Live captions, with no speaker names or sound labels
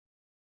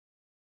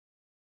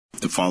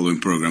following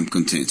program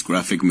contains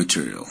graphic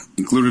material,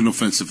 including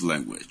offensive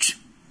language.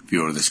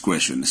 Viewer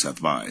discretion is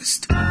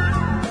advised.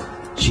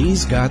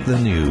 She's got the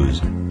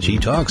news. She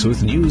talks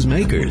with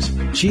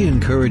newsmakers. She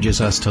encourages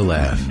us to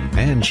laugh.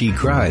 And she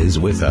cries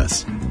with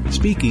us.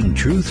 Speaking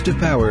truth to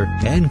power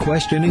and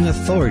questioning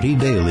authority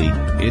daily.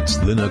 It's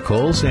the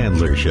Nicole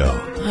Sandler Show.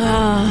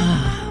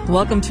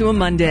 Welcome to a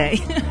Monday.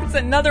 It's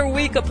another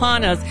week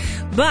upon us.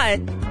 But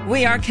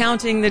we are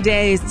counting the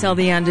days till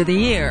the end of the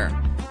year.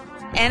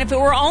 And if it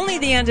were only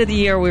the end of the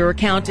year we were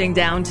counting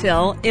down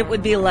till, it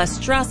would be less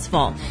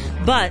stressful.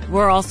 But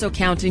we're also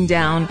counting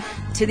down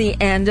to the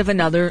end of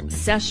another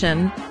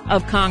session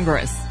of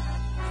Congress.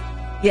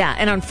 Yeah,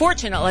 and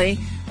unfortunately,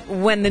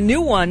 when the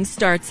new one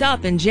starts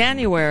up in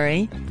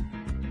January,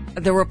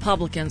 the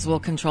Republicans will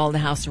control the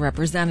House of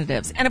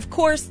Representatives. And of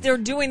course, they're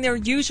doing their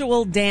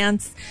usual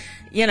dance.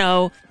 You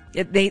know,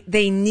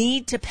 they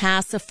need to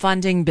pass a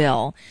funding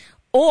bill,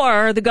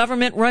 or the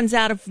government runs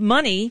out of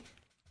money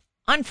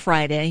on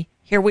Friday.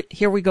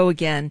 Here we go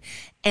again.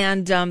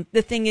 And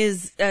the thing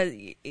is,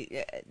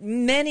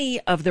 many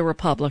of the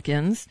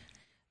Republicans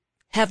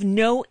have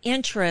no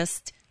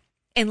interest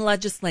in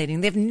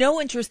legislating. They have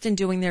no interest in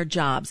doing their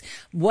jobs.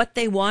 What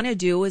they want to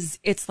do is,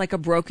 it's like a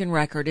broken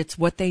record. It's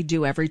what they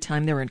do every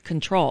time they're in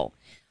control,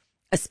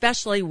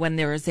 especially when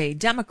there is a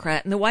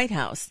Democrat in the White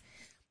House.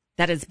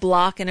 That is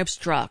block and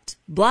obstruct,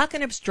 block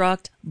and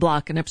obstruct,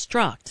 block and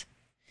obstruct.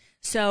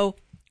 So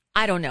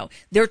I don't know.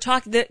 They're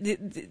talking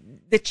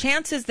the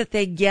chances that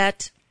they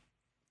get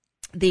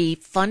the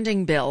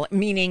funding bill,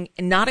 meaning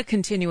not a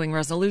continuing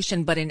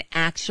resolution, but an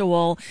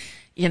actual,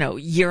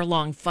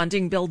 year-long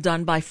funding bill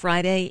done by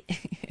Friday,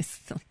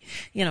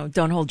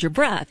 don't hold your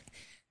breath.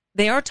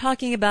 They are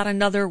talking about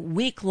another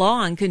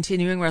week-long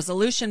continuing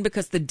resolution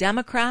because the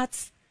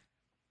Democrats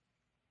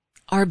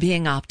are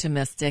being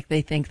optimistic.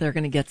 They think they're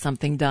going to get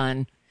something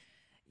done.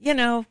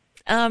 No,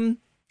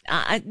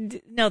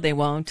 they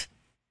won't.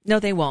 No,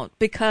 they won't,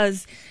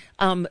 because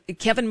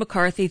Kevin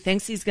McCarthy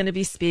thinks he's going to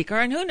be Speaker,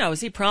 and who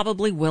knows, he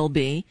probably will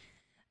be.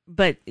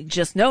 But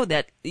just know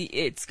that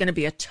it's going to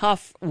be a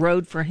tough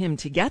road for him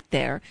to get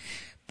there,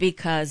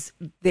 because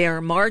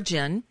their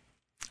margin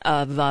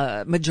of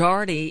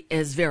majority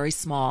is very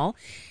small,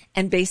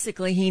 and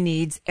basically he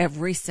needs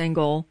every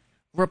single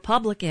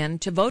Republican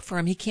to vote for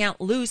him. He can't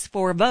lose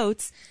 4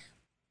 votes,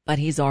 but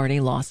he's already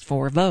lost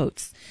 4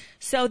 votes.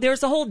 So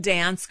there's a whole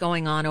dance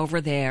going on over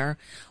there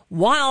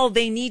while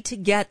they need to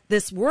get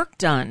this work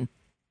done.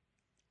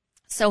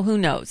 So who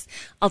knows?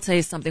 I'll tell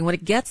you something. When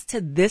it gets to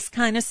this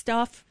kind of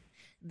stuff,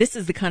 this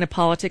is the kind of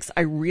politics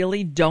I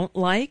really don't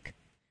like.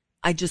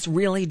 I just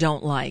really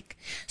don't like.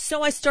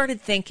 So I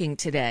started thinking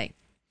today,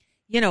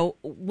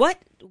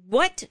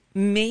 what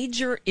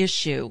major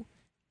issue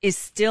is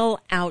still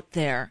out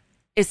there,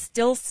 is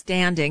still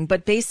standing,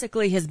 but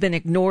basically has been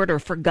ignored or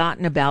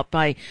forgotten about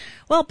by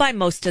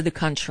most of the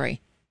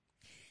country.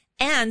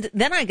 And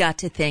then I got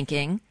to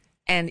thinking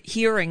and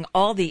hearing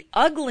all the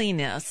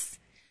ugliness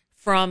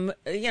from,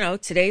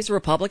 today's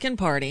Republican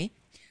Party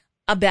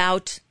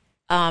about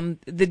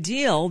the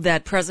deal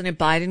that President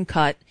Biden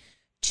cut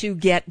to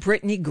get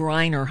Brittany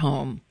Griner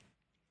home.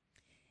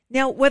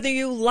 Now, whether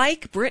you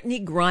like Brittany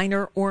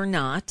Griner or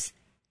not,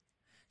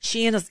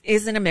 she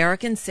is an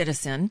American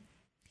citizen.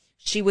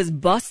 She was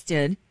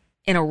busted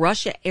in a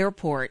Russia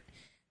airport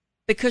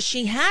because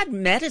she had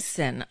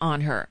medicine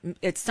on her.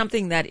 It's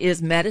something that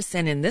is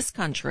medicine in this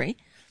country.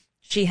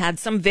 She had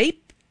some vape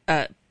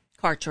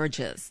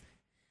cartridges,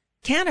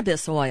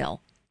 cannabis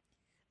oil,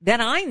 that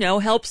I know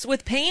helps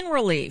with pain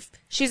relief.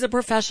 She's a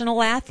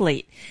professional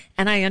athlete,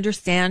 and I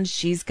understand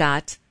she's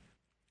got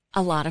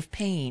a lot of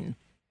pain.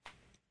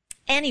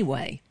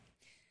 Anyway,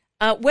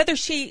 whether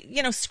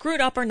she, screwed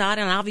up or not,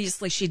 and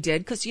obviously she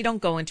did, because you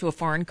don't go into a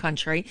foreign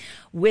country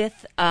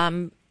with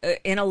an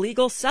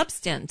illegal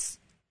substance.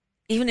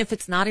 Even if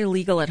it's not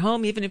illegal at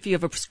home, even if you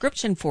have a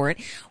prescription for it,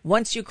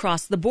 once you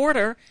cross the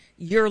border,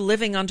 you're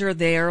living under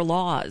their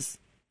laws.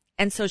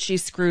 And so she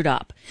screwed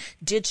up.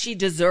 Did she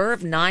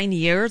deserve 9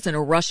 years in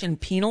a Russian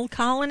penal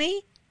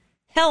colony?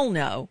 Hell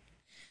no.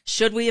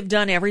 Should we have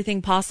done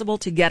everything possible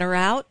to get her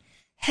out?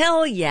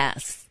 Hell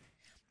yes.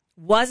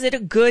 Was it a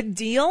good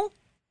deal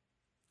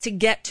to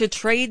get to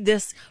trade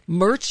this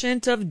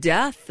merchant of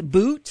death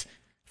boot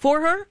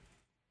for her?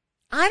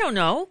 I don't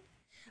know.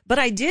 But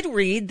I did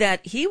read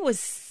that he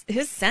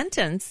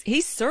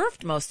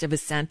served most of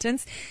his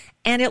sentence,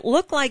 and it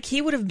looked like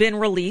he would have been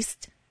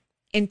released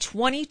in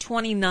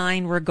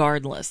 2029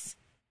 regardless.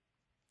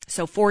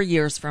 So 4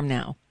 years from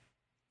now.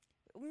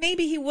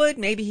 Maybe he would,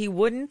 maybe he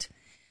wouldn't.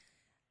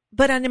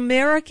 But an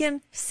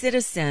American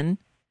citizen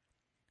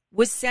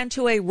was sent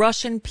to a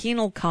Russian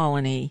penal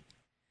colony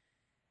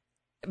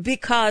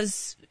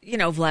because,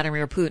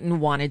 Vladimir Putin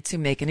wanted to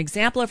make an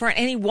example of her,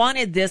 and he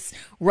wanted this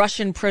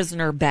Russian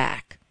prisoner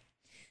back.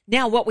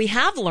 Now, what we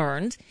have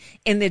learned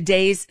in the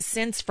days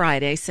since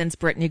Friday, since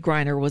Brittany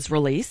Griner was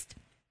released,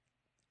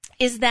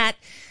 is that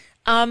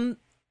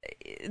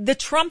the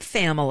Trump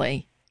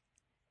family,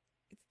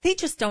 they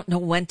just don't know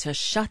when to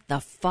shut the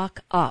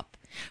fuck up.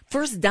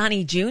 First,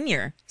 Donnie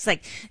Jr. It's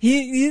like,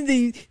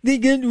 they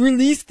got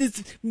released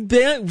this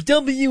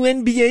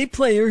WNBA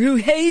player who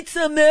hates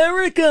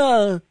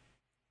America.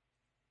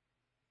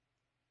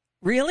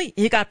 Really?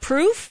 You got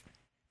proof?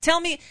 Tell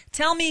me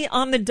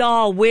on the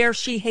doll where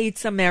she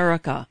hates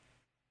America.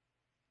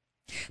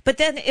 But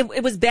then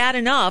it was bad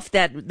enough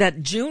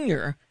that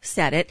Junior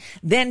said it.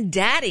 Then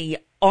Daddy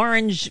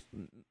Orange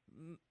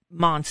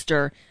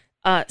Monster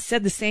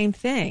said the same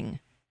thing.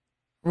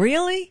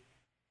 Really?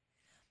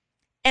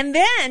 And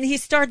then he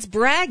starts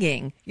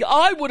bragging.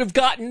 I would have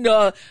gotten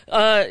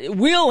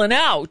Wheeling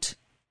out.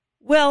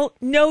 Well,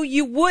 no,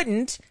 you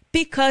wouldn't,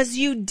 because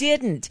you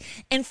didn't.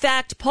 In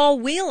fact, Paul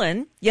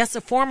Whelan, yes,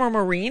 a former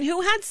Marine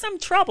who had some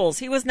troubles.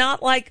 He was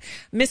not like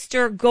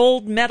Mr.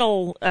 Gold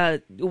Medal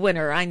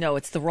winner. I know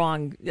it's the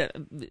wrong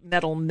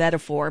medal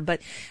metaphor,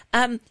 but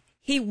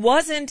he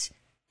wasn't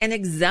an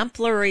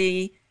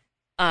exemplary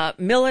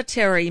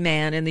military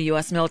man in the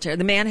U.S. military.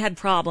 The man had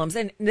problems,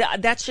 and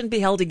that shouldn't be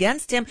held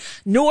against him,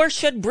 nor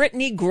should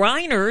Brittany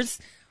Griner's,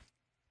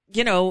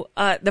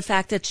 the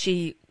fact that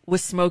she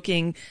was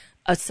smoking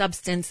a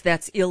substance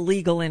that's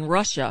illegal in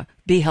Russia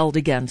be held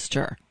against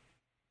her.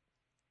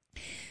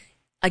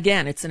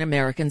 Again, it's an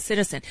American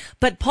citizen.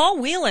 But Paul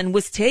Whelan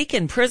was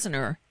taken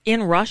prisoner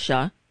in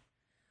Russia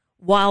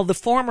while the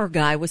former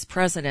guy was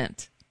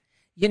president.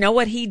 You know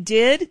what he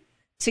did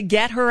to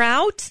get her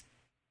out?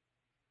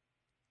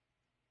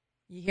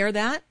 You hear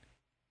that?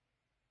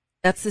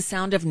 That's the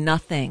sound of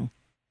nothing.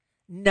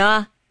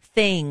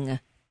 Nothing.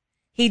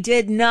 He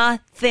did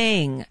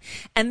nothing.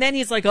 And then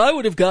he's like, I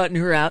would have gotten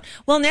her out.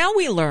 Well, now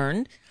we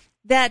learned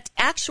that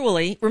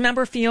actually,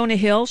 remember Fiona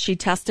Hill? She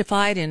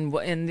testified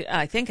in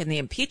I think, in the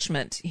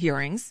impeachment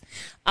hearings.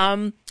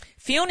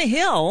 Fiona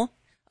Hill,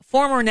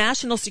 former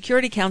National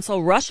Security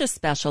Council Russia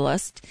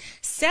specialist,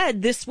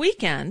 said this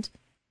weekend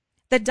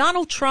that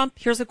Donald Trump,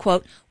 here's a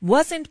quote,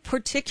 wasn't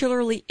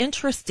particularly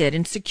interested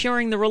in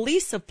securing the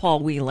release of Paul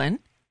Whelan.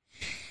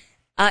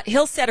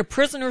 Hill said a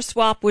prisoner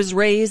swap was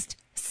raised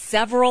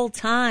several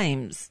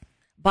times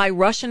by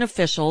Russian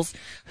officials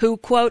who,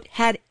 quote,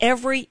 had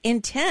every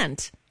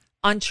intent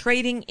on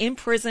trading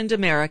imprisoned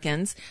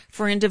Americans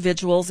for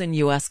individuals in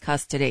U.S.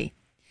 custody.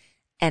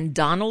 And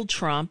Donald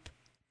Trump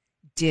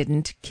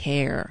didn't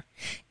care.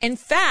 In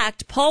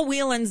fact, Paul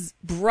Whelan's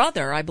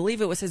brother, I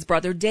believe it was his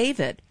brother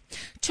David,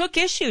 took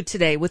issue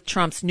today with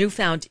Trump's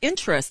newfound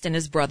interest in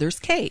his brother's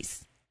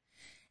case.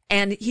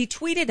 And he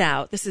tweeted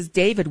out, this is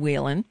David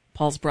Whelan,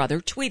 Paul's brother,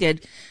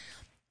 tweeted,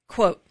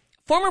 quote,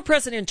 former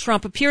President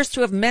Trump appears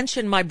to have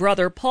mentioned my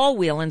brother Paul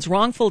Whelan's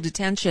wrongful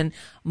detention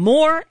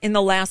more in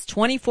the last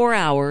 24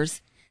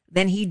 hours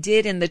than he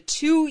did in the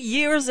 2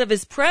 years of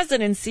his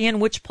presidency in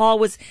which Paul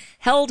was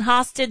held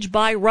hostage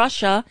by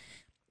Russia.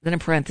 Then in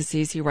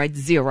parentheses, he writes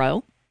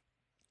 0.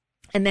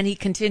 And then he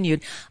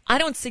continued, I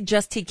don't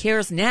suggest he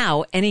cares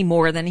now any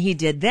more than he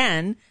did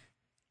then.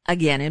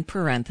 Again, in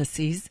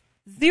parentheses,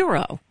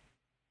 0.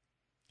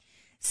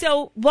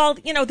 So while,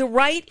 the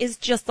right is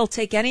just, they'll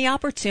take any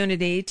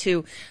opportunity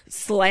to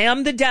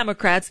slam the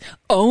Democrats,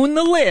 own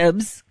the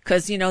libs,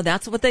 because,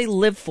 that's what they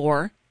live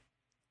for.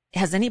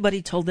 Has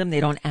anybody told them they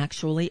don't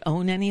actually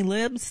own any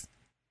libs?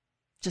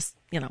 Just,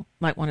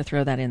 might want to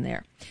throw that in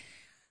there.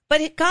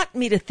 But it got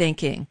me to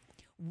thinking,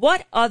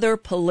 what other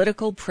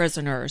political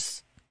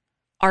prisoners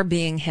are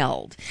being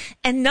held?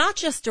 And not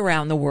just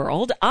around the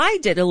world. I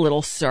did a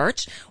little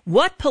search.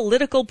 What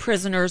political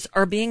prisoners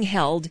are being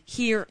held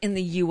here in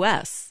the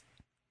U.S.?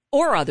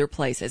 Or other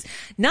places.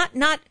 Not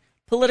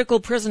political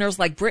prisoners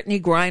like Brittany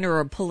Griner or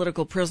a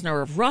political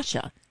prisoner of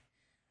Russia.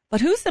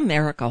 But who's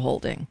America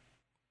holding?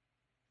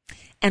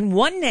 And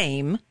one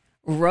name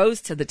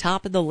rose to the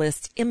top of the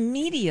list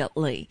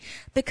immediately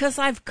because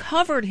I've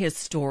covered his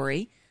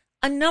story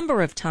a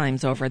number of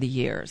times over the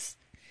years.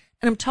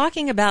 And I'm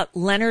talking about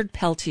Leonard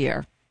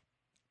Peltier.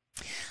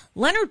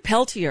 Leonard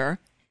Peltier,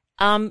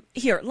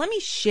 here, let me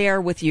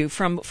share with you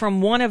from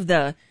one of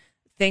the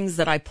things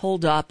that I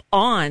pulled up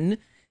on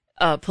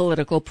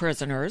political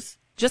prisoners,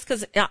 just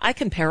because I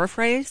can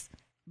paraphrase,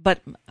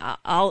 but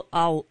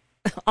I'll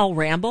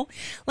ramble.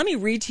 Let me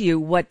read to you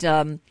what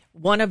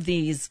one of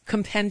these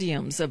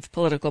compendiums of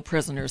political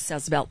prisoners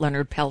says about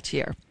Leonard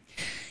Peltier.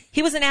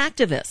 He was an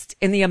activist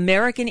in the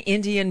American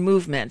Indian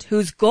movement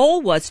whose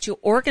goal was to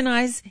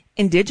organize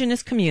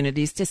indigenous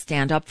communities to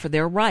stand up for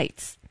their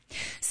rights.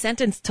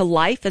 Sentenced to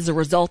life as a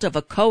result of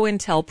a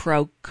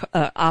COINTELPRO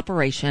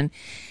operation,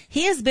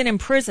 he has been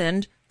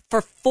imprisoned for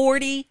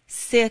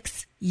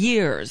 46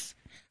 years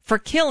for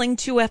killing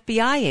 2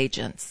 FBI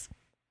agents.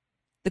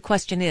 The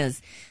question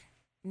is,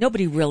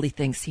 nobody really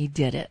thinks he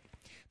did it.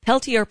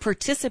 Peltier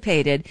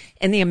participated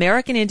in the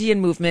American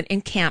Indian movement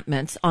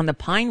encampments on the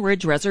Pine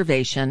Ridge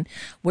Reservation,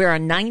 where a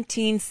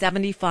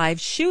 1975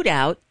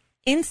 shootout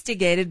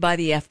instigated by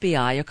the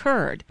FBI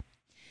occurred.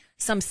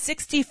 Some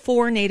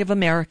 64 Native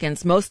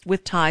Americans, most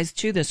with ties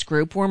to this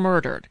group, were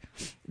murdered.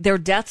 Their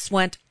deaths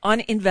went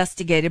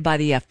uninvestigated by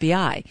the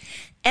FBI.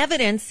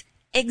 Evidence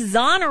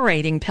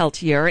exonerating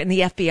Peltier in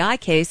the FBI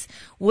case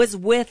was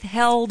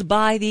withheld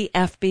by the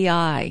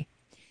FBI.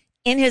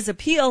 In his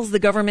appeals, the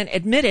government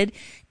admitted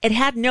it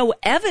had no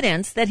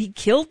evidence that he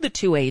killed the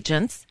two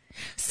agents,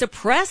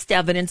 suppressed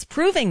evidence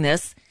proving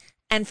this,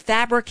 and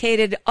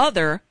fabricated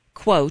other,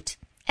 quote,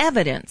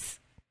 evidence.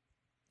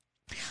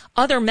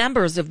 Other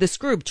members of this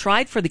group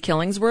tried for the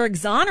killings were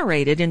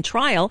exonerated in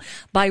trial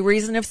by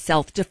reason of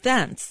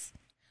self-defense.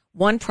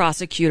 One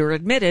prosecutor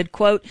admitted,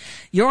 quote,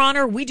 Your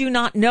Honor, we do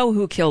not know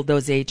who killed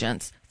those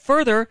agents.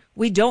 Further,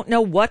 we don't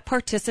know what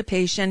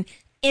participation,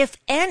 if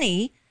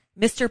any,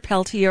 Mr.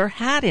 Peltier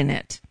had in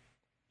it.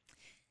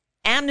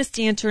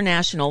 Amnesty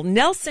International,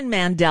 Nelson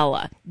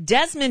Mandela,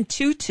 Desmond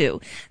Tutu,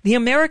 the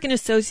American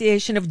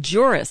Association of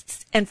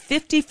Jurists, and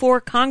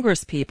 54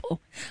 congresspeople,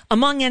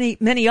 among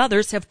many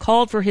others, have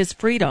called for his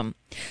freedom.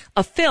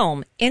 A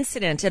film,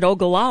 Incident at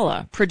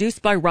Ogallala,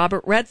 produced by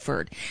Robert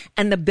Redford,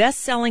 and the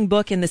best-selling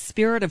book In the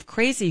Spirit of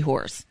Crazy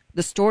Horse,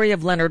 the story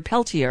of Leonard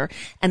Peltier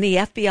and the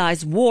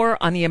FBI's war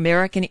on the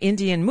American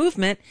Indian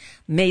movement,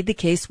 made the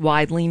case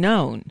widely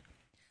known.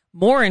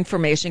 More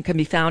information can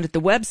be found at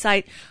the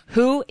website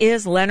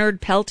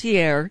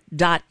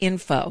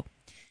whoisleonardpeltier.info.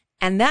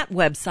 And that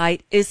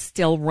website is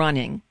still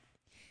running.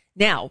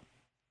 Now,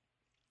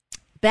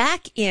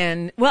 back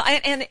in, well,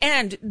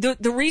 and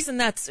the reason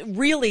that's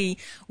really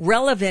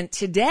relevant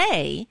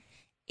today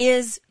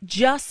is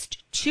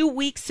just 2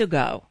 weeks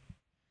ago.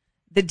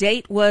 The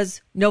date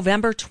was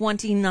November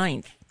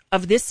 29th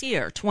of this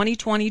year,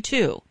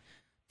 2022.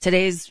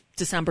 Today's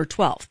December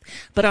 12th.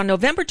 But on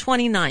November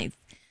 29th,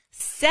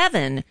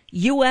 7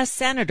 U.S.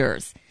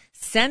 senators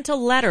sent a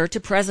letter to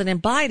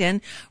President Biden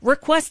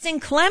requesting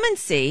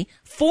clemency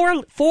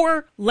for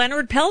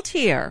Leonard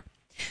Peltier.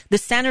 The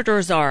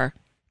senators are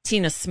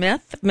Tina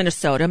Smith,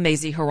 Minnesota,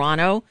 Mazie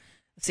Hirono,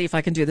 let's see if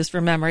I can do this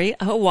from memory,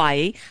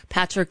 Hawaii,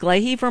 Patrick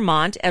Leahy,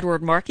 Vermont,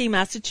 Edward Markey,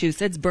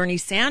 Massachusetts, Bernie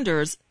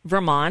Sanders,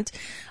 Vermont,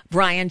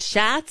 Brian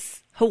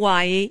Schatz,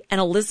 Hawaii, and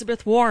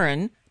Elizabeth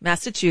Warren,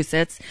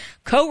 Massachusetts,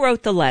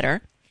 co-wrote the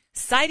letter,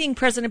 citing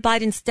President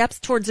Biden's steps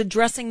towards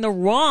addressing the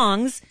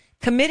wrongs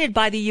committed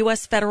by the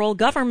U.S. federal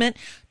government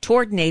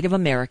toward Native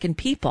American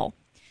people.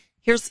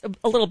 Here's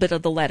a little bit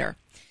of the letter.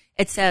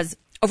 It says,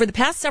 over the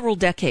past several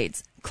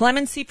decades,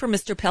 clemency for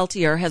Mr.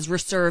 Peltier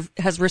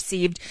has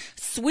received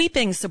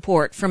sweeping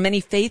support from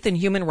many faith and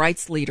human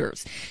rights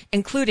leaders,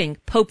 including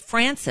Pope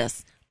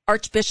Francis,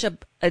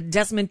 Archbishop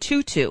Desmond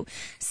Tutu,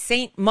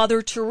 Saint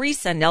Mother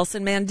Teresa,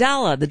 Nelson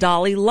Mandela, the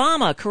Dalai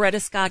Lama, Coretta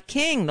Scott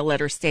King, the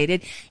letter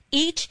stated.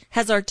 Each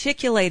has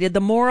articulated the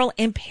moral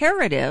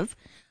imperative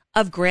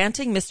of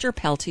granting Mr.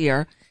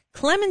 Peltier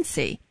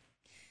clemency.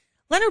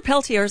 Leonard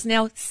Peltier is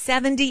now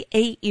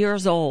 78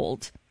 years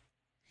old.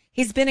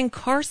 He's been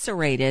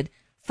incarcerated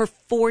for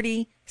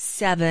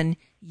 47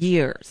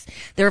 years.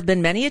 There have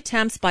been many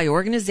attempts by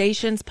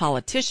organizations,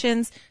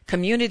 politicians,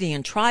 community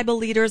and tribal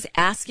leaders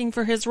asking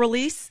for his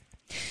release.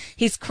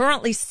 He's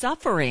currently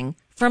suffering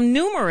from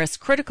numerous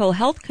critical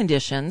health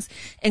conditions,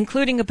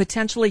 including a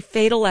potentially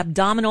fatal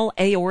abdominal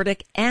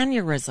aortic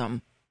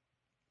aneurysm.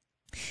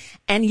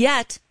 And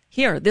yet,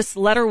 here, this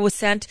letter was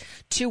sent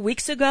 2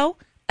 weeks ago,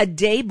 a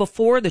day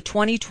before the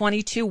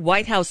 2022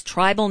 White House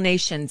Tribal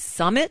Nation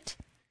Summit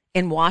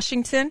in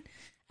Washington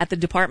at the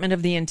Department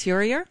of the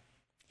Interior.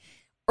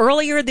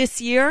 Earlier this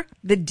year,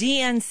 the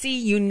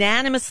DNC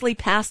unanimously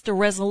passed a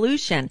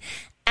resolution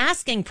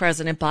asking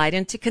President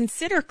Biden to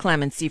consider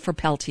clemency for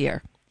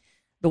Peltier.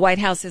 The White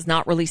House has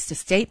not released a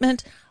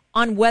statement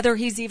on whether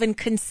he's even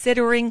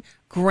considering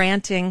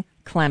granting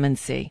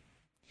clemency.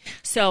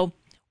 So,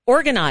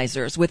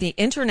 organizers with the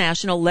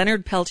International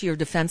Leonard Peltier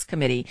Defense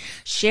Committee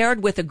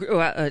shared with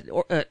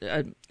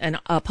a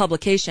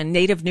publication,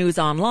 Native News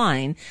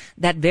Online,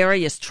 that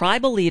various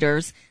tribal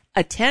leaders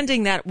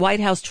attending that White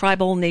House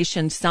Tribal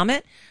Nation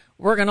Summit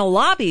were going to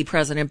lobby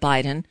President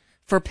Biden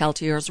for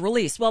Peltier's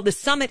release. Well, the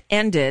summit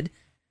ended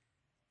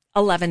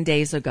 11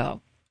 days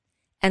ago,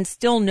 and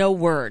still no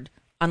word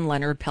on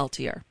Leonard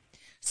Peltier.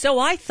 So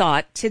I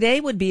thought today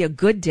would be a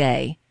good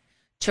day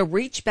to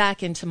reach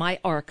back into my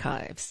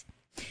archives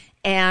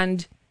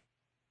and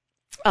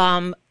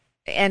where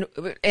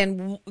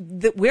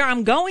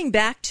I'm going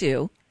back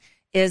to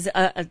is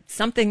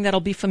something that'll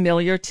be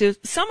familiar to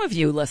some of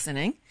you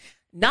listening,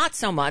 not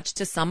so much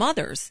to some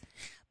others.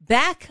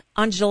 Back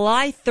on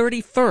July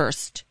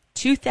 31st,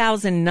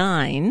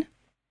 2009,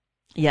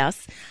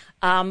 yes,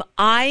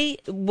 I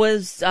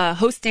was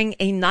hosting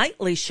a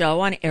nightly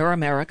show on Air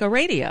America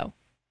Radio.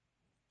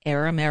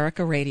 Air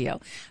America Radio.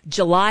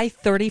 July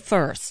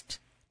 31st,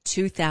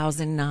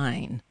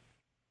 2009.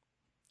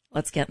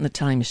 Let's get in the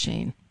time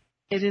machine.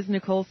 It is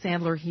Nicole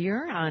Sandler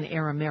here on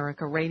Air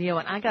America Radio,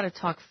 and I got to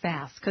talk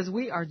fast because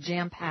we are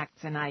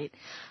jam-packed tonight.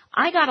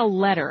 I got a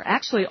letter,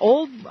 actually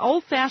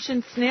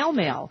old-fashioned snail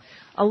mail,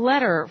 a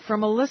letter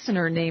from a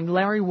listener named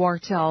Larry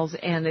Wartels,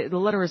 and the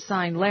letter is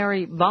signed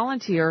Larry,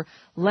 Volunteer,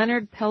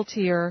 Leonard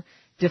Peltier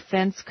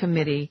Defense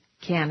Committee,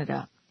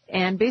 Canada.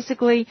 And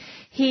basically,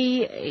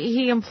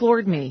 he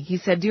implored me. He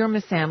said, Dear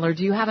Ms. Sandler,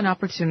 do you have an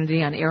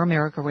opportunity on Air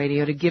America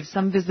Radio to give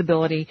some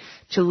visibility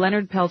to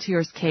Leonard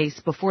Peltier's case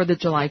before the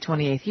July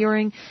 28th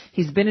hearing?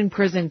 He's been in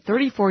prison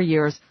 34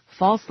 years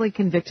falsely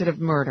convicted of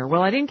murder.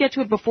 Well, I didn't get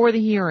to it before the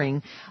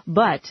hearing,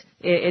 but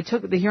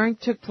the hearing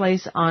took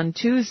place on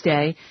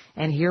Tuesday,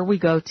 and here we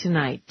go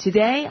tonight.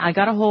 Today, I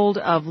got a hold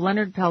of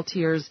Leonard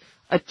Peltier's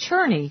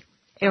attorney,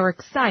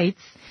 Eric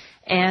Seitz,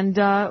 and,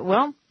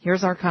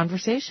 here's our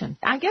conversation.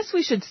 I guess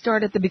we should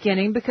start at the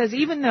beginning because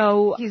even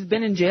though he's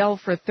been in jail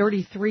for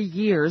 33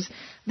 years,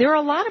 there are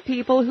a lot of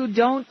people who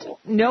don't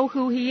know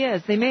who he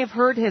is. They may have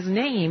heard his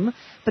name,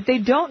 but they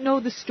don't know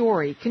the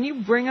story. Can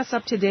you bring us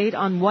up to date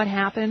on what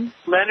happened?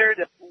 Leonard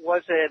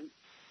was an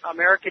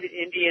American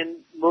Indian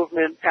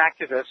movement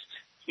activist.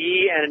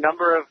 He and a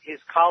number of his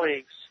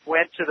colleagues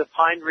went to the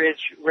Pine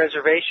Ridge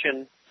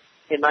Reservation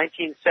in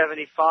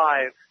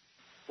 1975,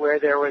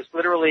 where there was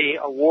literally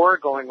a war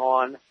going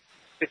on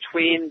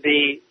between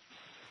the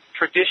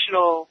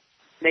traditional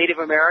Native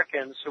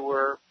Americans who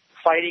were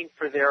fighting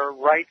for their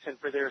rights and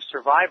for their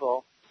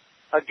survival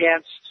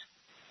against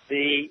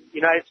the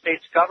United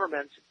States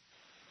government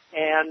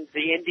and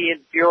the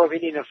Indian Bureau of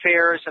Indian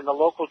Affairs and the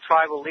local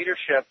tribal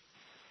leadership,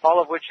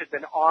 all of which had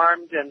been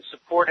armed and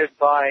supported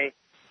by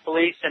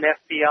police and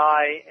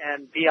FBI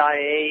and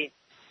BIA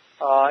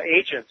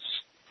agents.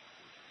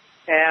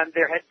 And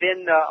there had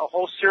been a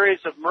whole series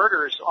of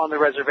murders on the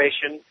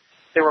reservation.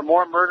 There were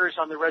more murders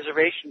on the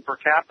reservation per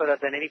capita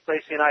than any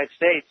place in the United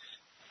States,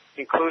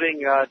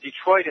 including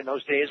Detroit in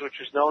those days, which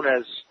was known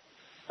as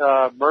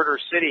Murder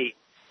City.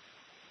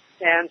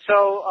 And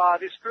so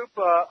this group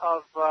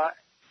of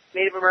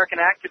Native American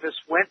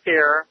activists went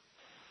there.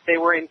 They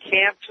were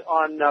encamped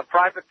on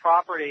private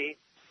property,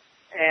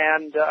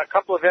 and a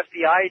couple of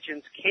FBI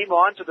agents came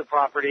onto the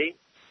property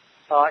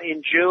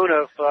in June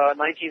of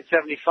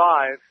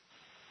 1975,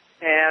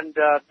 and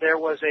there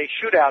was a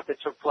shootout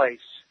that took place.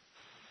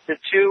 The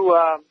two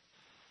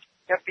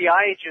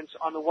FBI agents,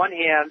 on the one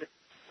hand,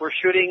 were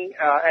shooting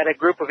at a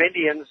group of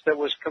Indians that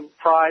was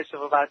comprised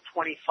of about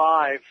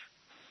 25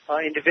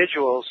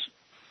 individuals.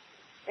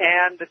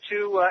 And the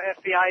two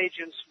FBI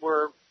agents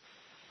were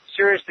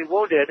seriously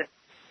wounded.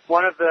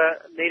 One of the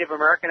Native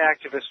American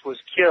activists was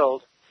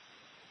killed.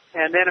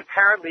 And then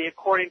apparently,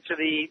 according to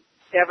the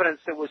evidence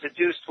that was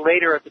adduced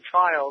later at the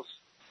trials,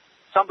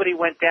 somebody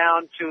went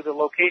down to the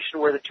location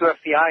where the two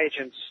FBI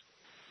agents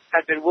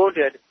had been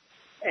wounded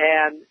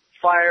and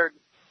fired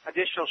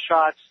additional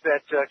shots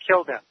that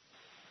killed them.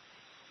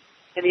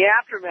 In the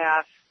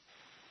aftermath,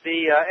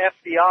 the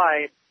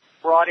FBI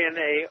brought in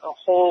a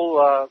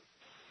whole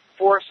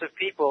force of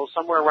people,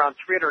 somewhere around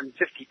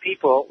 350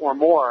 people or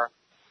more,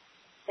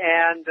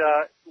 and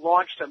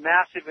launched a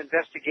massive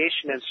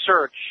investigation and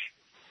search.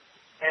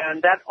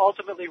 And that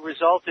ultimately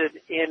resulted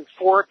in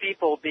 4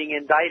 people being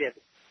indicted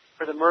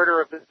for the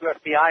murder of the two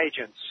FBI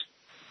agents.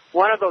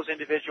 One of those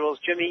individuals,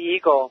 Jimmy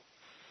Eagle,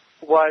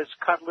 was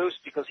cut loose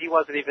because he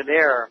wasn't even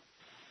there.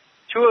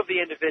 2 of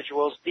the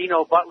individuals,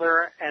 Dino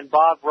Butler and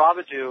Bob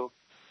Robidoux,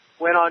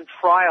 went on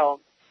trial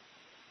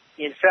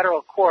in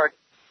federal court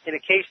in a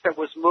case that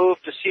was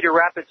moved to Cedar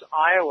Rapids,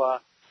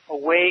 Iowa,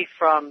 away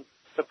from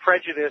the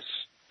prejudice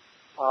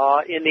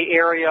in the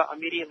area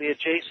immediately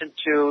adjacent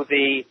to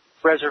the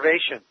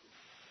reservation.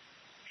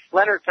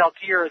 Leonard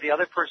Peltier, the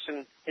other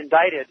person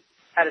indicted,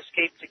 had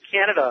escaped to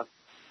Canada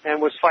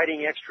and was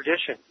fighting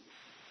extradition.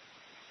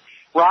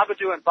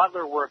 Robidoux and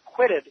Butler were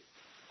acquitted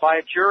by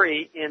a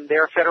jury in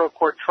their federal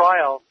court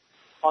trial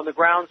on the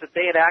grounds that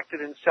they had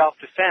acted in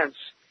self-defense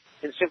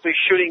in simply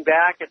shooting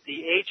back at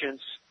the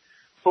agents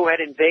who had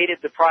invaded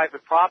the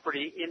private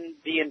property in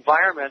the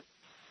environment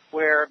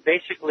where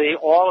basically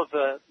all of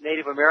the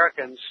Native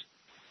Americans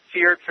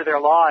feared for their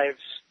lives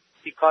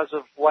because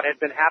of what had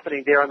been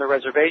happening there on the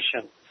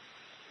reservation.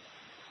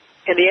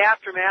 In the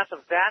aftermath of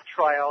that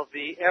trial,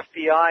 the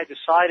FBI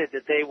decided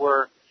that they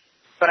were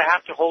going to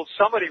have to hold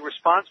somebody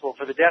responsible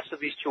for the deaths of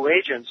these 2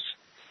 agents.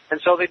 And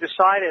so they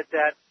decided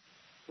that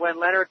when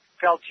Leonard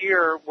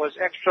Peltier was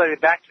extradited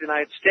back to the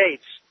United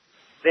States,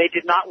 they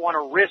did not want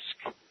to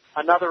risk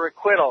another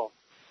acquittal.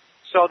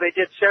 So they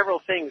did several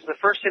things. The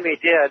first thing they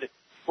did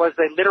was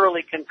they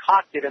literally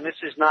concocted, and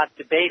this is not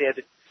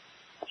debated,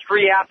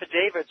 3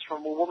 affidavits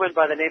from a woman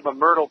by the name of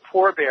Myrtle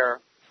Poorbear,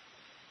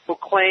 who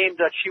claimed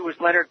that she was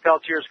Leonard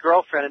Peltier's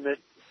girlfriend and that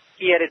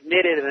he had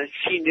admitted and that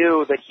she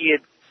knew that he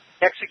had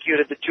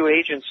executed the 2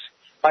 agents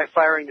by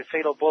firing the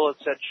fatal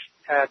bullets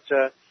at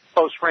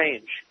close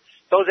range.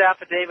 Those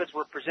affidavits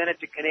were presented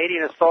to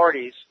Canadian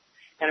authorities,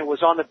 and it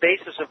was on the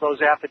basis of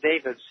those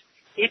affidavits,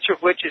 each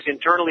of which is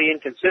internally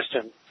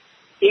inconsistent,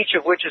 each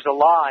of which is a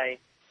lie,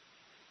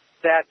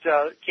 that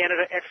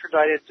Canada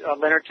extradited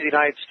Leonard to the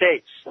United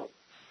States.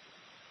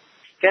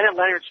 Then at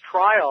Leonard's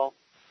trial,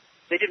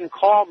 they didn't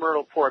call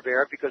Myrtle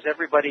Poorbear because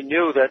everybody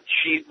knew that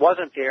she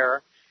wasn't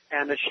there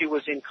and that she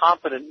was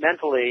incompetent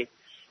mentally.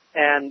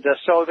 And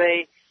so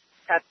they,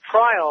 at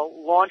trial,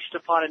 launched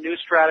upon a new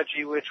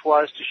strategy, which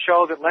was to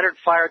show that Leonard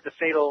fired the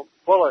fatal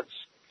bullets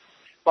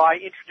by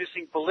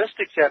introducing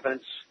ballistics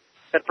evidence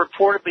that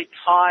purportedly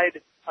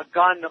tied a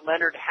gun that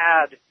Leonard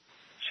had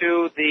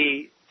to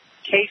the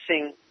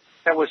casing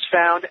that was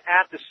found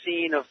at the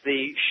scene of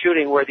the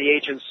shooting where the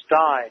agents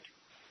died.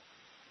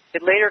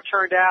 It later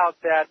turned out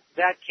that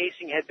that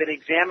casing had been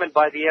examined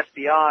by the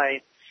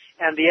FBI,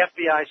 and the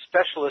FBI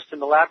specialist in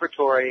the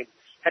laboratory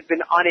had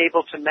been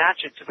unable to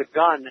match it to the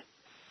gun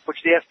which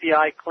the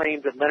FBI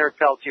claimed that Leonard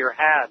Peltier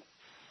had.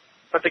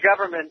 But the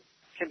government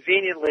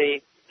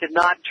conveniently did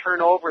not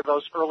turn over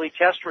those early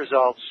test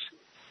results,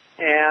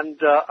 and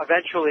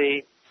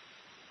eventually,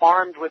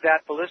 armed with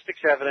that ballistics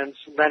evidence,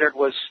 Leonard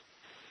was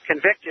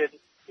convicted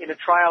in a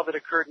trial that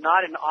occurred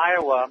not in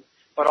Iowa,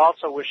 but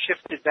also was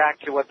shifted back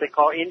to what they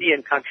call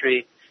Indian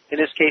country, in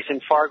this case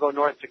in Fargo,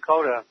 North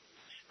Dakota,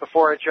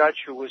 before a judge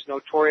who was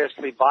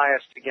notoriously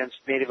biased against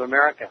Native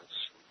Americans.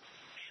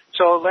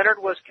 So Leonard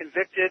was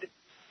convicted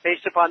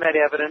based upon that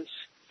evidence,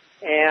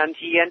 and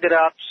he ended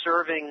up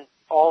serving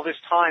all this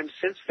time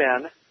since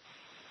then,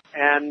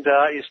 and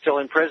is still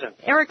in prison.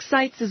 Eric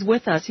Seitz is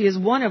with us. He is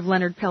one of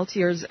Leonard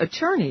Peltier's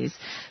attorneys.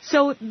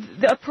 So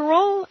the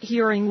parole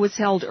hearing was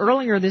held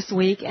earlier this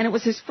week, and it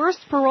was his first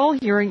parole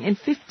hearing in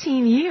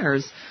 15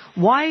 years.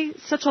 Why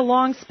such a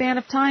long span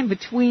of time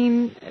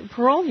between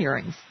parole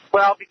hearings?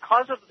 Well,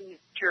 because of the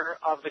nature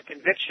of the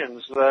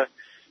convictions, the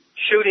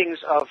shootings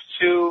of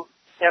two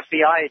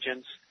FBI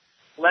agents,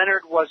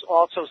 Leonard was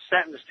also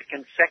sentenced to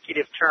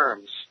consecutive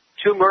terms,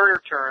 2 murder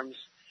terms,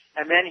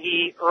 and then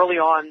he early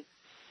on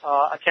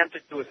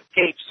attempted to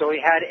escape, so he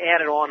had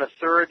added on a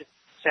third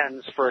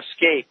sentence for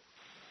escape.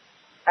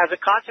 As a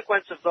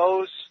consequence of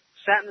those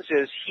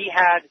sentences, he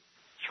had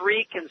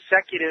 3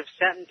 consecutive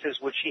sentences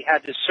which he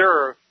had to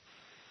serve,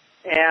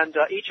 and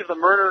each of the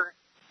murder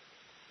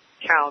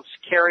counts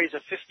carries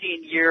a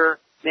 15-year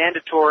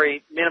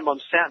mandatory minimum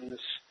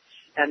sentence,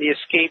 and the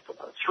escape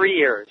 3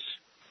 years.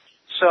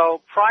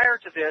 So prior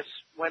to this,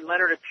 when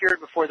Leonard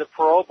appeared before the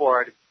parole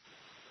board,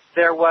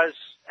 there was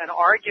an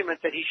argument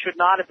that he should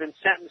not have been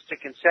sentenced to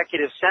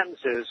consecutive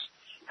sentences.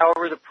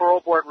 However, the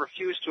parole board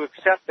refused to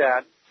accept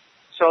that,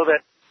 so that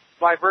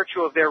by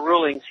virtue of their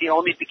rulings, he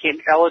only became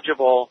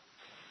eligible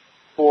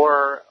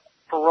for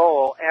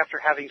parole after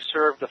having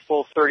served the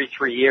full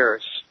 33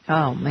 years.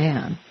 Oh,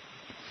 man.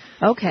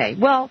 Okay.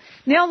 Well,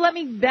 now let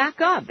me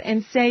back up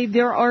and say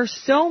there are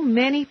so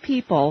many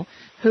people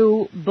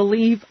who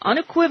believe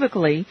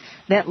unequivocally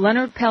that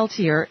Leonard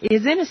Peltier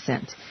is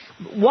innocent.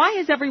 Why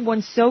is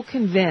everyone so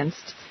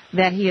convinced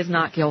that he is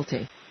not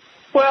guilty?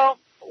 Well,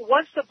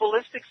 once the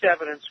ballistics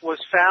evidence was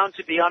found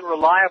to be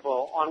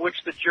unreliable, on which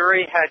the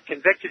jury had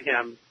convicted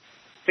him,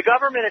 the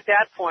government at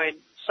that point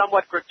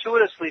somewhat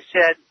gratuitously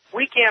said,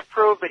 we can't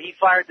prove that he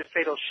fired the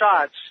fatal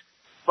shots,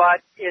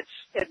 but it's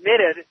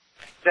admitted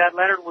that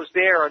Leonard was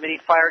there and that he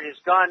fired his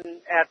gun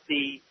at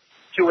the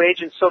 2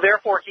 agents, so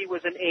therefore he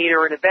was an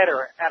aider and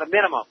abettor at a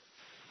minimum.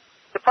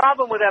 The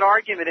problem with that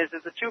argument is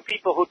that the 2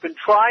 people who'd been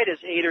tried as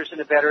aiders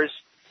and abettors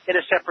in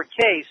a separate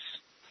case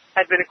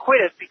had been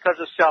acquitted because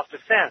of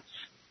self-defense.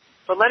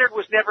 But Leonard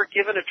was never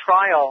given a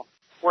trial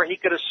where he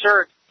could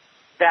assert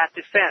that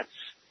defense.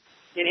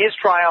 In his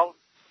trial,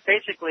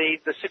 basically,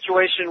 the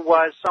situation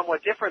was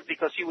somewhat different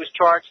because he was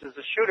charged as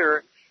a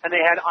shooter, and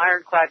they had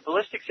ironclad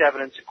ballistics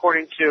evidence,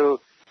 according to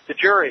the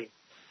jury.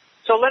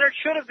 So Leonard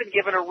should have been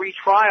given a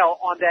retrial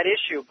on that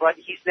issue, but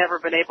he's never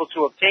been able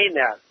to obtain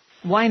that.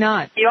 Why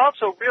not? He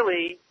also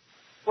really,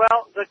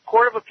 the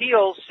Court of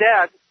Appeals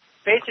said,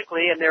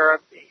 basically, and there are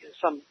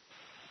some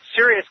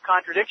serious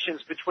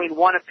contradictions between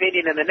one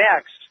opinion and the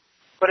next,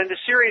 but in the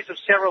series of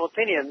several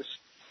opinions,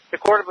 the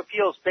Court of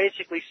Appeals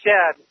basically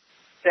said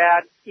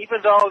that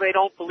even though they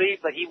don't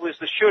believe that he was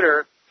the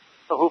shooter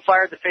who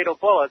fired the fatal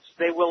bullets,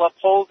 they will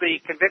uphold the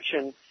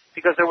conviction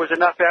because there was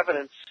enough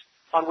evidence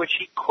on which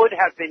he could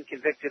have been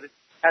convicted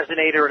as an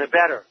aider and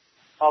abettor,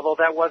 although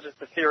that wasn't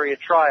the theory at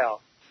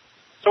trial.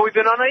 So we've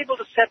been unable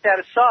to set that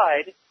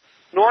aside,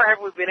 nor have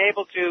we been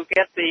able to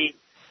get the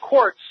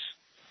courts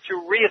to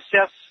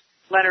reassess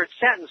Leonard's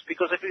sentence,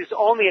 because if he was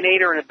only an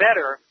aider and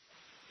abettor,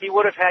 he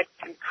would have had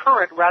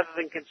concurrent rather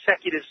than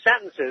consecutive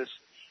sentences,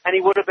 and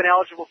he would have been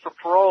eligible for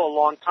parole a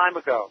long time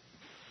ago.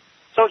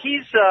 So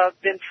he's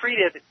been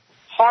treated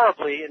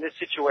horribly in this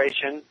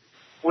situation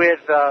with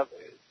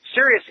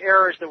serious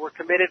errors that were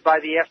committed by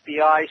the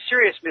FBI,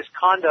 serious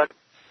misconduct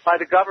by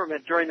the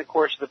government during the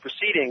course of the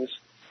proceedings,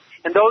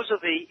 and those are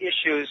the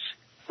issues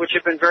which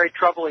have been very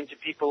troubling to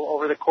people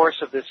over the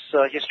course of this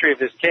history of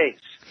this case.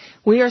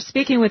 We are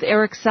speaking with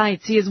Eric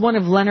Seitz. He is one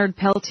of Leonard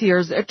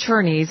Peltier's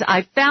attorneys.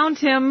 I found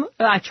him.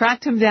 I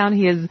tracked him down.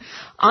 He is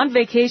on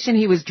vacation.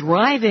 He was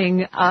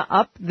driving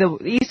up the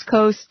East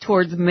Coast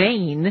towards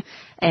Maine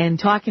and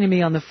talking to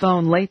me on the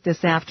phone late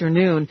this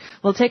afternoon.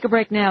 We'll take a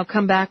break now,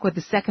 come back with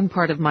the second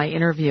part of my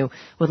interview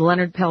with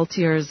Leonard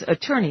Peltier's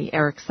attorney,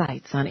 Eric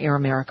Seitz, on Air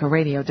America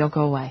Radio. Don't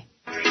go away.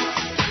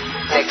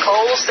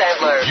 Nicole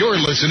Sandler. You're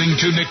listening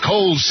to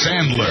Nicole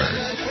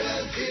Sandler.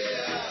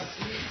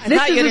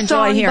 This is a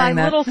song by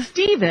Little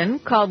Steven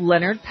called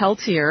Leonard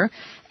Peltier,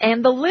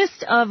 and the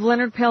list of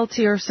Leonard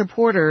Peltier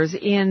supporters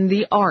in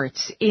the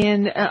arts,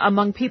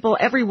 among people,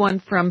 everyone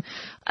from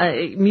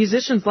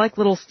musicians like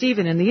Little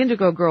Steven and the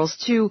Indigo Girls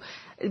to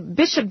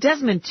Bishop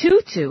Desmond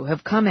Tutu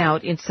have come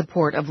out in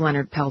support of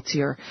Leonard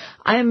Peltier.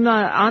 I'm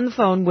on the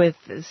phone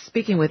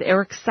speaking with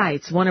Eric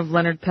Seitz, one of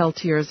Leonard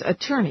Peltier's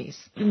attorneys.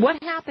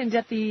 What happened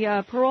at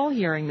the parole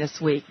hearing this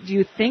week? Do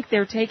you think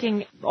they're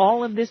taking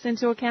all of this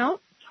into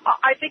account?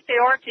 I think they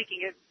are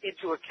taking it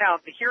into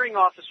account. The hearing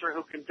officer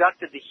who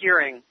conducted the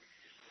hearing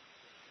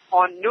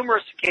on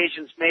numerous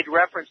occasions made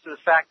reference to the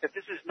fact that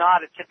this is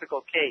not a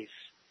typical case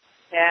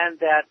and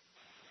that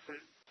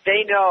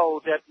they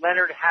know that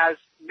Leonard has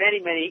many,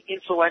 many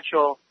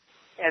influential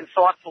and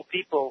thoughtful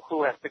people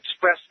who have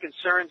expressed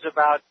concerns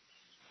about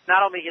not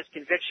only his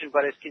conviction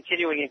but his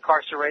continuing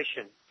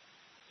incarceration.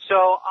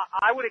 So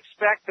I would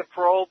expect the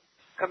parole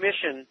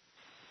commission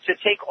to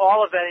take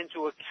all of that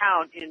into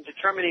account in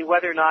determining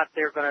whether or not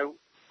they're going to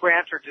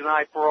grant or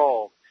deny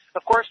parole.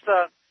 Of course,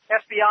 the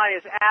FBI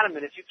is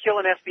adamant if you kill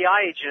an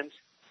FBI agent,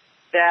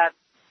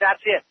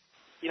 that's it.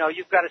 You know,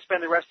 you've got to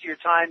spend the rest of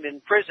your time in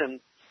prison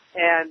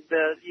and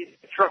you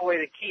throw away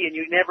the key and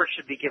you never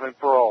should be given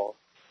parole.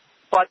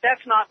 But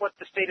that's not what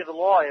the state of the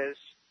law is,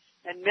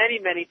 and many,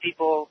 many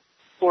people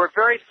who are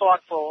very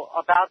thoughtful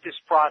about this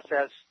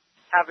process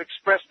have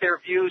expressed their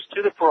views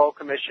to the parole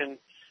commission.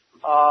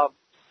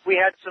 We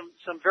had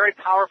some very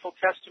powerful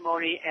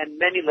testimony and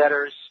many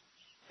letters,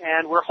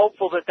 and we're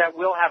hopeful that that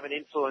will have an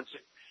influence,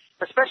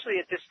 especially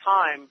at this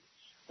time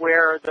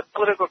where the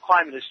political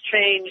climate has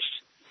changed,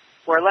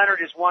 where Leonard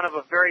is one of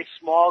a very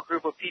small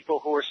group of people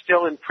who are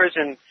still in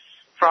prison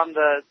from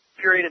the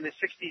period in the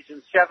 60s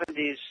and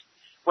 70s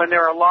when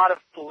there are a lot of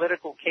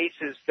political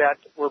cases that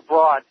were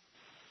brought.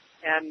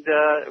 And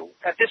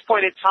at this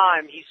point in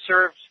time, he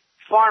served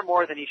far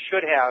more than he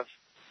should have,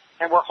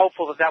 and we're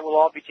hopeful that that will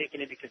all be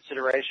taken into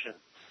consideration.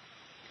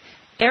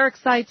 Eric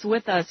Seitz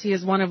with us. He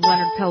is one of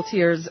Leonard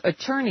Peltier's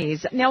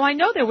attorneys. Now, I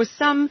know there was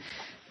some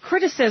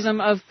criticism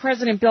of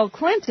President Bill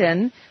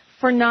Clinton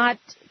for not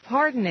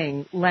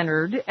pardoning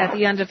Leonard at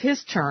the end of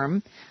his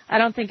term. I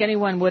don't think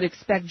anyone would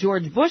expect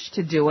George Bush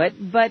to do it,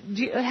 but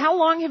how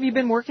long have you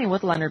been working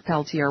with Leonard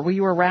Peltier? Were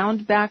you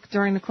around back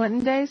during the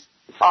Clinton days?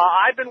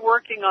 I've been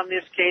working on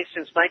this case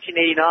since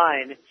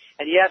 1989,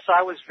 and yes,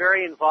 I was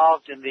very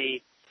involved in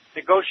the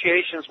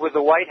negotiations with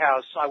the White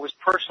House. I was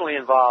personally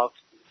involved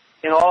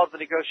in all of the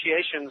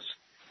negotiations,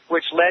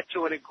 which led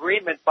to an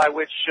agreement by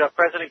which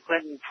President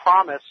Clinton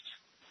promised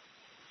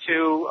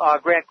to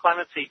grant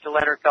clemency to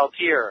Leonard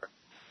Peltier.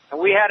 And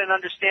we had an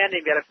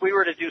understanding that if we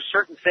were to do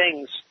certain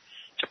things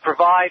to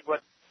provide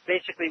what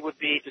basically would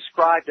be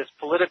described as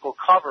political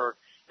cover,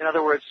 in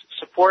other words,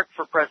 support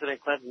for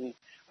President Clinton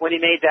when he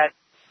made that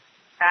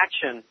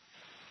action,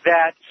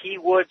 that he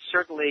would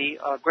certainly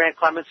grant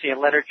clemency and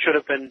Leonard should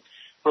have been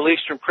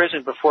released from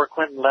prison before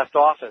Clinton left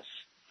office.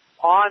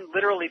 On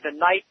literally the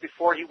night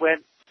before he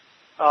went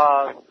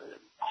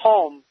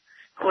home,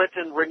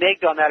 Clinton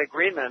reneged on that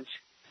agreement,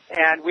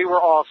 and we were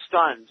all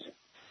stunned.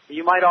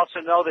 You might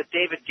also know that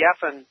David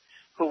Geffen,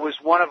 who was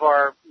one of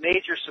our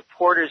major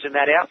supporters in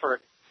that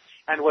effort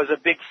and was a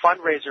big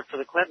fundraiser for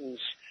the Clintons,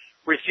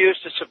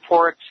 refused to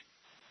support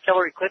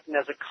Hillary Clinton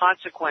as a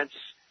consequence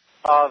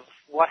of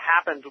what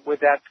happened with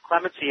that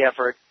clemency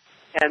effort,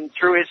 and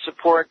through his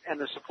support and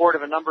the support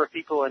of a number of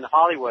people in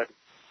Hollywood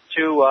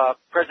to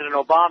President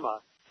Obama.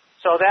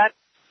 So that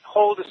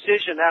whole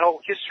decision, that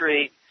whole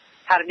history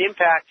had an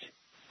impact,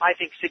 I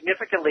think,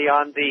 significantly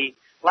on the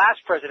last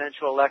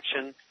presidential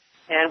election,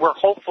 and we're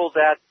hopeful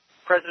that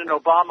President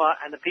Obama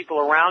and the people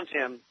around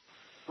him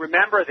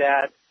remember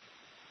that,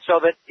 so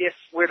that if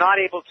we're not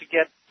able to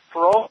get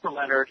parole for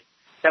Leonard,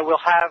 that we'll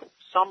have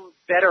some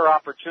better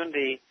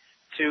opportunity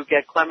to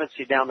get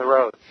clemency down the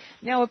road.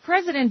 Now, a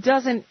president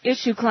doesn't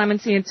issue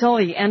clemency until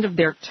the end of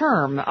their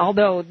term,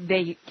 although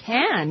they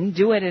can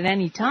do it at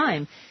any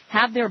time.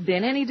 Have there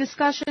been any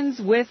discussions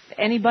with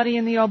anybody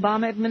in the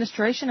Obama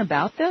administration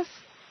about this?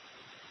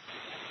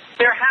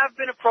 There have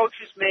been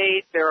approaches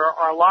made. There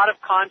are a lot of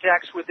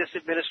contacts with this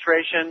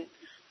administration.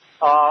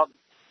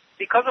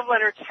 Because of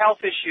Leonard's health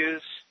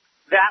issues,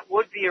 that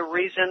would be a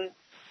reason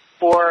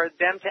for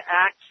them to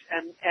act,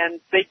 and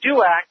they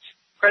do act.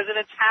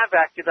 Presidents have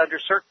acted under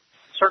certain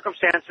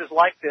circumstances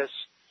like this,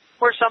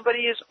 where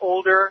somebody is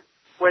older,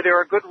 where there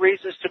are good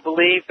reasons to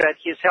believe that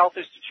his health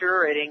is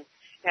deteriorating,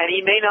 and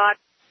he may not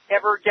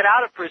ever get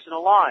out of prison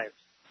alive.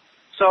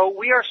 So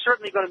we are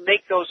certainly going to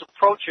make those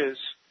approaches.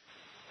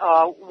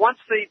 Once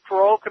the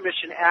parole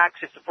commission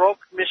acts, if the parole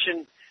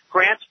commission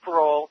grants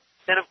parole,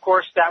 then of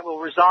course that will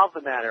resolve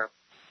the matter.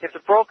 If the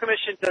parole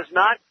commission does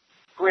not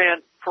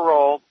grant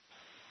parole,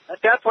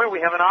 at that point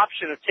we have an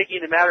option of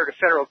taking the matter to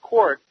federal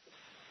court,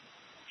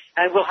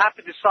 and we'll have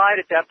to decide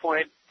at that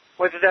point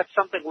whether that's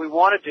something we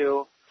want to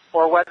do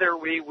or whether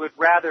we would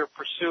rather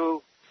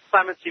pursue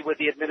clemency with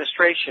the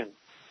administration.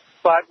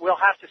 But we'll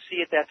have to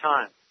see at that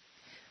time.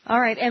 All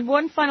right, and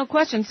one final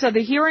question. So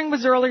the hearing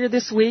was earlier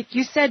this week.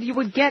 You said you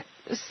would get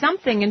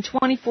something in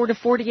 24 to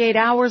 48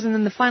 hours and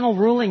then the final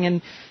ruling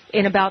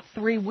in about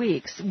 3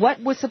 weeks.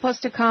 What was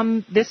supposed to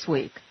come this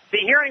week? The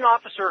hearing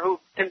officer who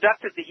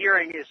conducted the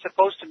hearing is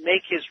supposed to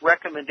make his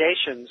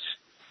recommendations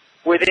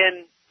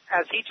within,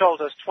 as he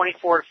told us,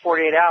 24 to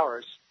 48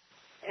 hours.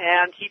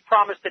 and he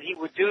promised that he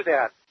would do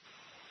that.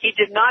 He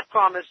did not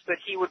promise that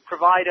he would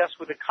provide us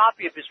with a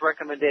copy of his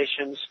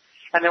recommendations,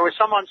 and there was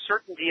some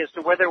uncertainty as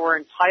to whether we're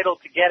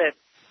entitled to get it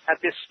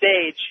at this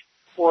stage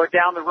or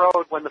down the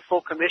road when the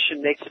full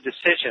commission makes a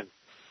decision.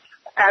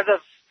 As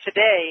of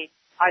today,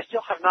 I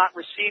still have not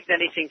received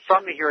anything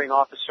from the hearing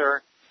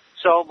officer,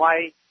 so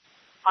my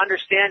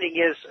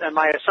understanding is, and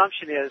my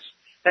assumption is,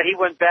 that he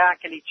went back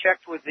and he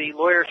checked with the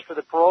lawyers for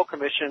the parole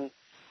commission,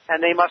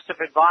 and they must have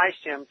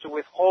advised him to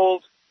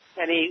withhold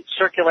any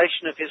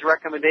circulation of his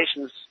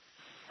recommendations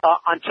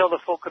until the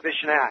full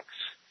commission acts.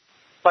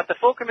 But the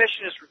full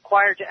commission is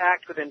required to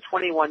act within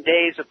 21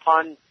 days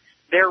upon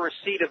their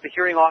receipt of the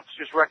hearing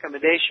officer's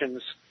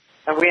recommendations,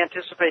 and we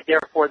anticipate,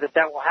 therefore,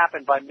 that will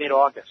happen by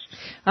mid-August.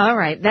 All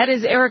right. That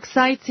is Eric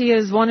Seitz. He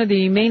is one of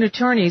the main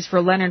attorneys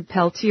for Leonard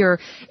Peltier.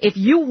 If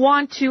you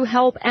want to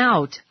help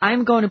out,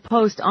 I'm going to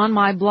post on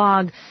my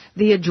blog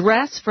the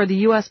address for the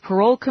U.S.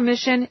 Parole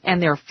Commission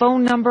and their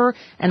phone number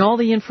and all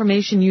the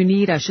information you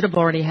need. I should have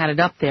already had it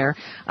up there,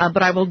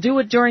 but I will do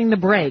it during the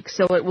break,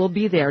 so it will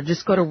be there.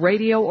 Just go to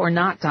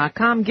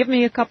radioornot.com. Give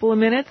me a couple of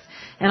minutes,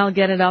 and I'll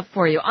get it up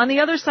for you. On the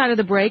other side of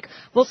the break,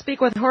 we'll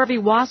speak with Harvey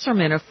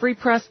Wasserman of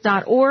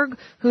freepress.org,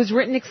 who's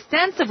written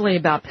extensively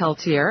about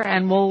Peltier,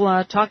 and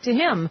we'll talk to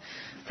him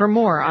for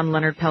more on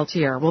Leonard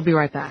Peltier. We'll be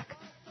right back.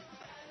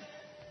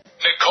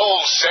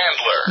 Nicole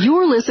Sandler.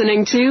 You're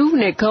listening to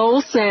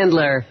Nicole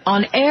Sandler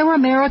on Air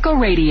America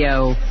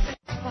Radio.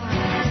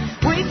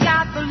 We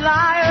got the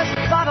liars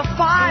by the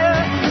fire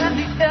and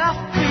the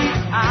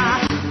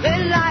FBI.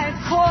 They lie in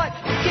court,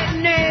 get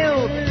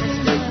nailed.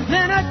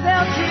 Leonard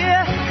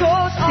Peltier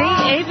goes on.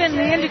 See, even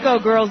the Indigo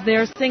Girls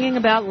there singing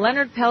about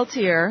Leonard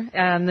Peltier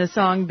and the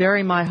song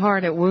Bury My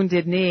Heart at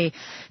Wounded Knee.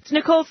 It's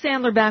Nicole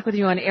Sandler back with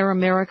you on Air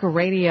America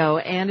Radio,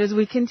 and as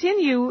we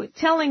continue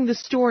telling the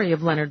story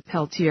of Leonard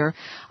Peltier,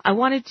 I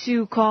wanted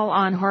to call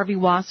on Harvey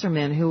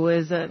Wasserman, who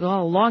is a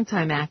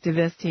longtime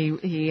activist.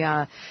 He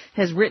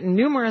has written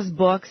numerous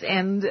books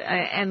and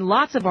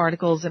lots of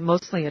articles,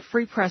 mostly at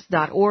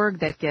freepress.org,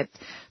 that get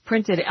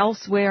printed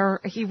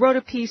elsewhere. He wrote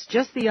a piece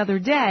just the other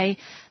day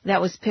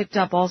that was picked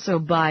up also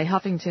by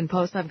Huffington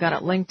Post. I've got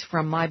it linked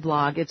from my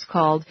blog. It's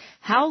called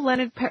How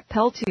Leonard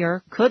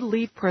Peltier Could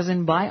Leave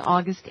Prison by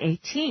August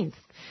 18th.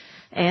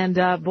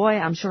 And, boy,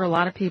 I'm sure a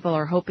lot of people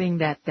are hoping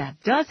that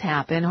does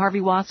happen.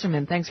 Harvey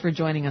Wasserman, thanks for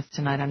joining us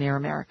tonight on Air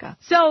America.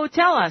 So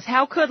tell us,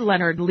 how could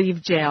Leonard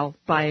leave jail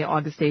by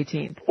August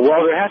 18th?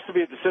 Well, there has to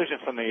be a decision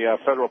from the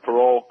Federal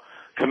Parole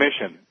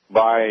Commission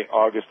by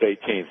August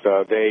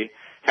 18th. They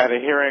had a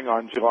hearing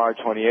on July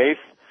 28th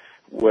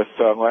with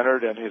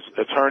Leonard and his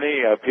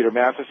attorney. Peter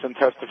Matheson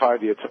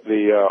testified,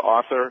 the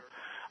author,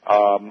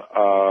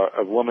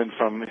 a woman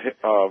from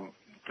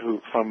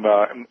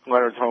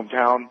Leonard's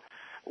hometown,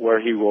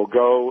 where he will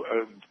go,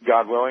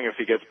 God willing, if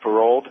he gets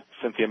paroled,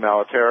 Cynthia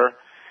Malaterra,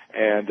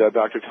 and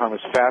Dr. Thomas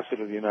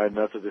Fassett of the United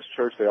Methodist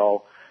Church. They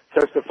all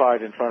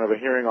testified in front of a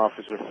hearing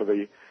officer for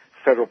the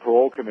Federal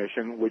Parole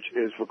Commission, which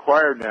is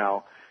required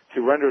now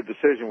to render a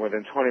decision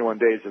within 21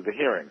 days of the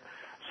hearing.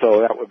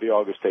 So that would be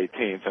August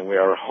 18th, and we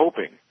are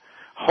hoping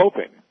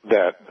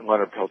that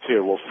Leonard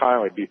Peltier will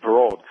finally be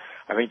paroled.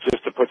 I think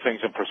just to put things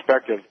in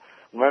perspective,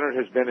 Leonard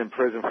has been in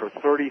prison for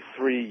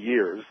 33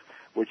 years,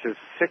 which is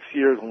 6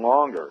 years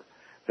longer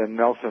than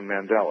Nelson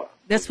Mandela.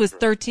 This was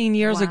 13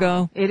 years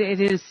ago. It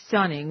is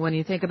stunning when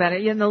you think about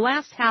it. In the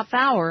last half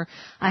hour,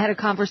 I had a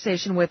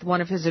conversation with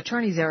one of his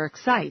attorneys, Eric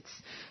Seitz,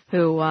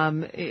 who,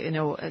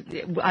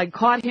 I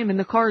caught him in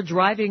the car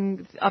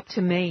driving up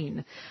to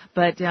Maine.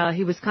 But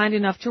he was kind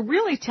enough to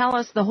really tell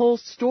us the whole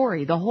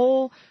story, the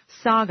whole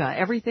saga,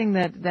 everything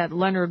that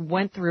Leonard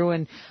went through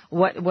and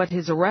what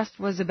his arrest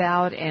was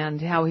about and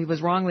how he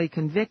was wrongly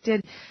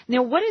convicted.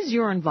 Now, what is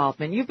your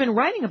involvement? You've been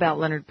writing about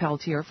Leonard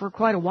Peltier for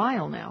quite a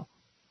while now.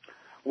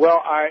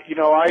 Well, I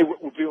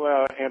do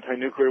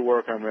anti-nuclear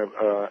work. I'm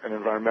an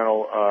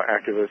environmental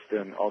activist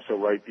and also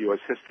write U.S.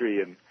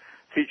 history and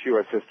teach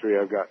U.S. history.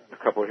 I've got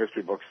a couple of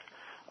history books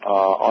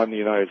on the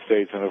United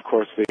States, and of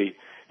course the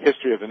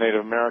history of the Native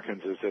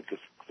Americans is at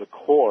the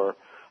core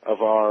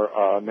of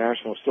our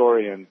national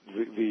story, and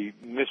the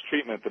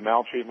mistreatment, the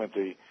maltreatment,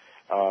 the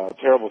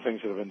terrible things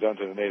that have been done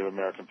to the Native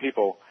American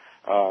people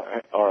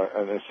are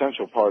an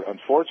essential part,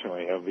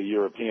 unfortunately, of the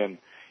European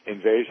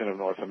invasion of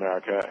North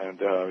America. And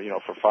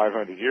for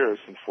 500 years,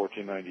 since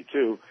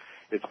 1492,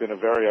 it's been a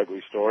very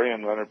ugly story,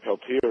 and Leonard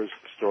Peltier's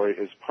story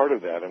is part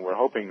of that. And we're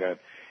hoping that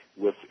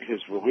with his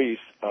release,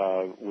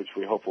 which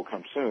we hope will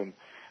come soon,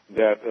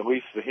 that at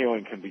least the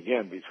healing can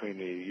begin between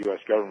the U.S.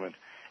 government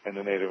and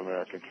the Native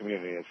American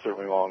community. It's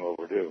certainly long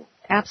overdue.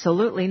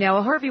 Absolutely.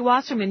 Now, Harvey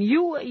Wasserman,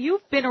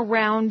 you've been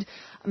around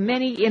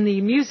many in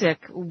the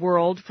music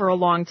world for a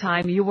long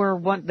time. You were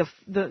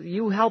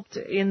you helped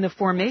in the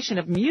formation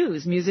of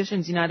Muse,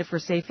 Musicians United for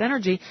Safe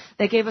Energy.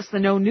 They gave us the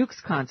No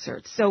Nukes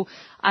concert. So,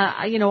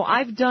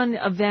 I've done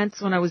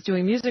events when I was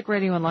doing music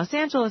radio in Los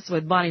Angeles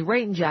with Bonnie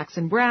Raitt and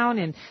Jackson Brown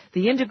and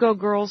the Indigo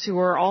Girls, who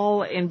are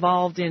all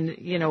involved in,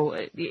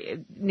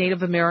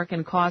 Native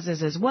American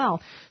causes as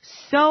well.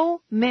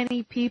 So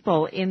many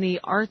people in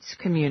the arts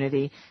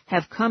community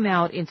have come out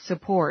out in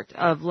support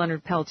of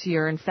Leonard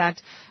Peltier. In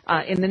fact,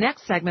 in the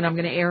next segment, I'm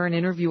going to air an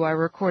interview I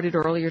recorded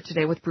earlier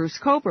today with Bruce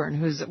Cockburn,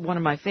 who's one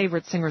of my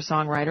favorite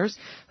singer-songwriters,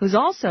 who's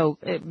also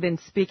been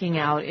speaking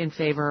out in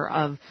favor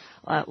of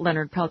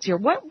Leonard Peltier.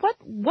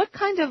 What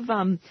kind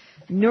of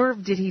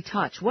nerve did he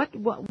touch?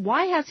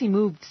 Why has he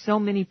moved so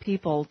many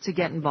people to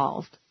get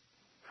involved?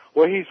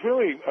 Well, he's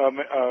really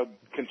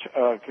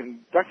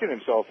conducted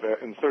himself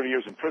in 30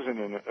 years in prison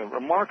in a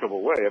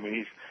remarkable way. I mean,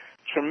 he's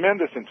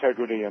tremendous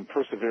integrity and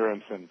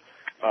perseverance and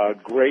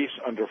grace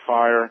under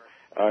fire.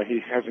 He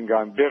hasn't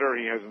gone bitter.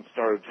 He hasn't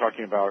started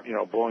talking about,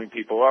 blowing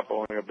people up,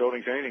 blowing up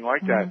buildings, anything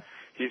like that.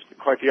 He's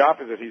quite the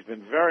opposite. He's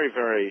been very,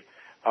 very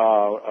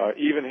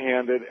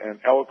even-handed and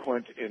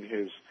eloquent in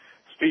his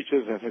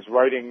speeches and his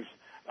writings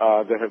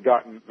that have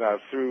gotten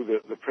through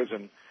the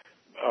prison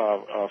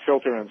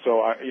filter. And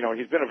so,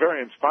 he's been a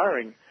very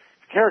inspiring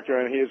character,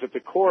 and he is at the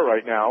core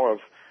right now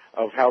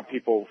of how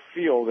people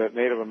feel that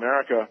Native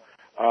America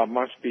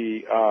must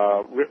be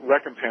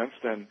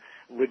recompensed and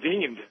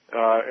redeemed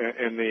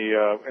in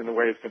the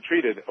way it's been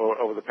treated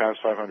over the past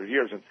 500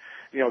 years. And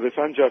this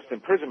unjust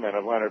imprisonment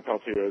of Leonard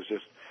Peltier is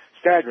just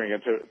staggering.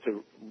 And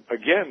to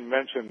again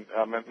mention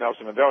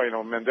Nelson Mandela,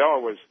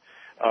 Mandela was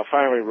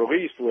finally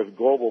released with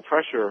global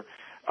pressure.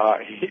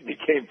 He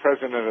became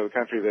president of the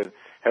country that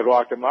had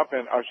locked him up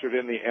and ushered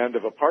in the end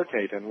of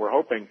apartheid. And we're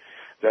hoping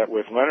that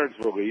with Leonard's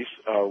release,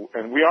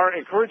 and we are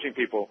encouraging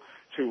people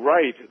to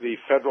write the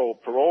Federal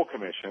Parole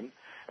Commission.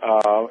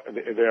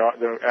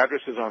 Their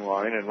address is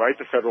online, and write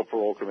the Federal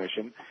Parole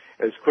Commission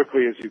as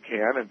quickly as you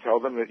can and tell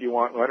them that you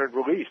want Leonard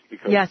released,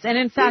 because yes, and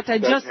in fact,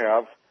 it does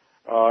have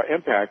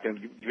impact,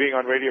 and being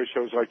on radio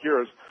shows like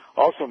yours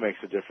also makes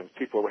a difference.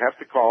 People have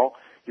to call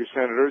your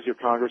senators, your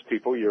Congress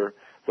people,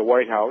 the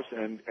White House,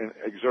 and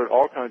exert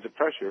all kinds of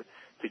pressure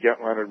to get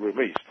Leonard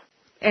released.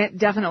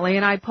 Definitely,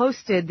 and I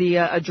posted the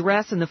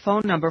address and the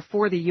phone number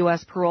for the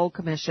U.S. Parole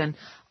Commission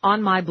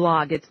on my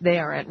blog. It's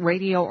there at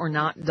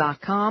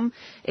radioornot.com.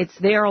 It's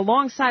there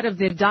alongside of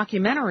the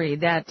documentary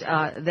that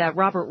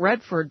Robert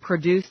Redford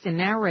produced and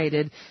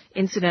narrated,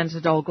 Incident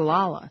at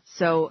Ogallala.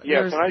 So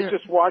yes, and I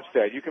just watched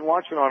that. You can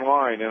watch it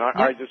online, and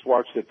I just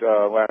watched it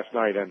last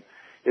night, and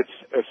it's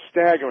a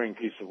staggering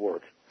piece of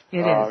work.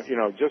 It is.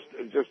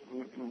 Just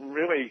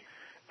really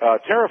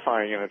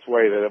terrifying in its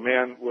way that a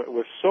man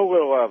with so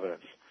little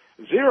evidence,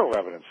 zero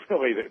evidence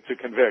really to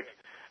convict,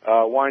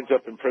 winds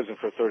up in prison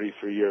for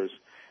 33 years.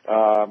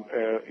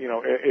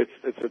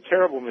 It's a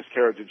terrible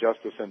miscarriage of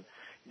justice, and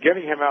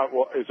getting him out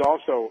is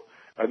also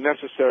a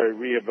necessary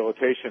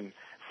rehabilitation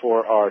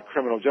for our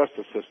criminal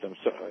justice system.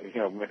 So,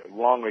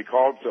 wrongly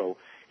called so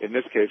in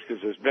this case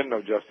because there's been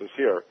no justice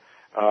here.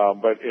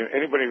 But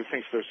anybody who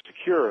thinks they're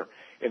secure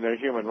in their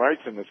human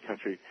rights in this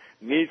country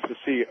needs to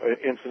see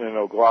Incident at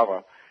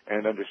Ogallala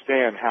and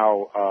understand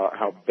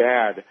how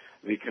bad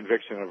the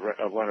conviction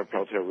of Leonard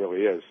Peltier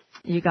really is.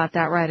 You got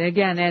that right.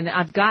 Again, and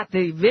I've got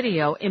the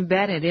video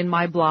embedded in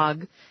my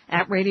blog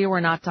at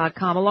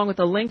radioornot.com, along with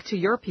a link to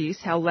your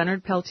piece, How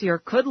Leonard Peltier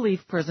Could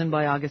Leave Prison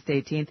by August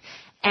 18th,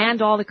 and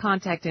all the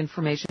contact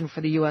information for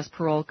the U.S.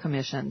 Parole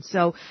Commission.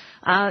 So,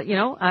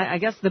 I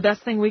guess the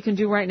best thing we can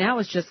do right now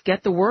is just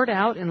get the word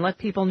out and let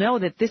people know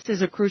that this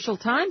is a crucial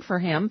time for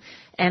him,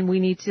 and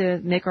we need to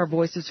make our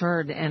voices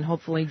heard, and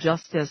hopefully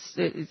justice,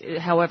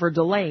 however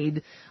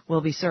delayed,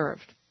 will be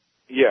served.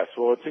 Yes,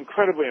 well, it's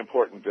incredibly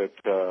important that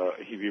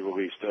he be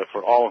released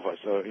for all of us.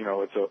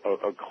 It's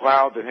a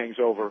cloud that hangs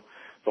over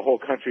the whole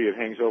country. It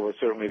hangs over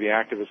certainly the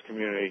activist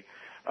community,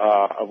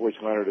 of which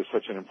Leonard is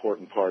such an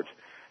important part,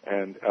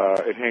 and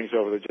it hangs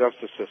over the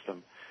justice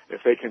system. If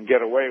they can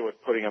get away with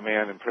putting a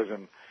man in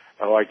prison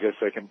like this,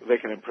 they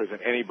can imprison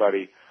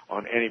anybody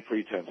on any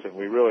pretense, and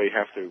we really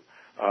have to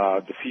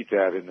defeat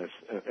that in this.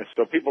 And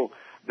so people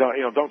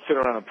don't sit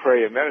around and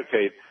pray and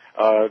meditate.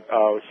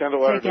 Send a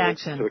letter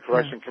to the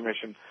Correction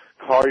Commission.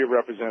 Call your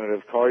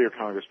representative, call your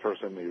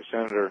congressperson, your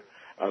senator,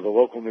 the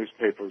local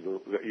newspaper,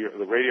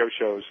 the radio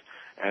shows,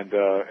 and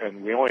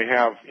we only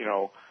have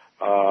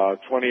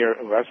 20 or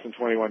less than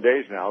 21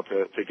 days now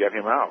to get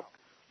him out.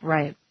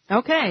 Right.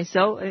 Okay,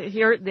 so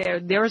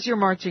there's your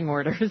marching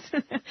orders.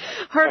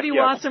 Harvey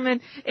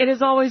Wasserman, it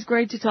is always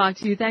great to talk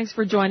to you. Thanks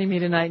for joining me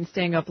tonight and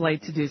staying up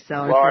late to do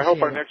so. Well, I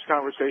hope our next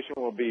conversation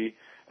will be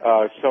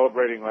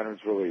celebrating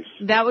Leonard's release.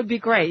 That would be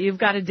great. You've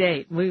got a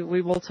date. We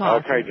will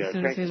talk. Okay, dear.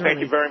 Thank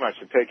you very much,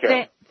 and take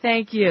care.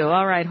 Thank you.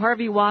 All right,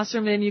 Harvey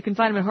Wasserman. You can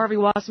find him at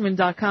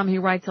harveywasserman.com. He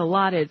writes a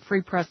lot at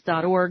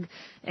freepress.org.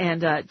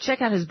 And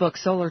check out his book,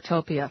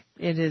 Solartopia.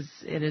 It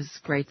is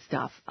great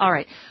stuff. All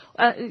right.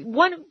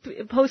 One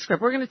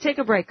postscript. We're going to take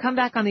a break, come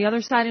back on the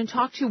other side, and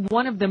talk to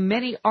one of the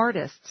many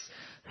artists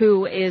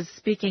who is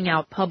speaking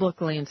out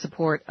publicly in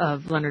support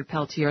of Leonard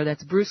Peltier.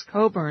 That's Bruce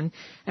Cockburn.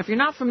 And if you're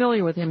not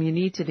familiar with him, you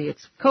need to be.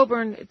 It's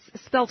Cockburn.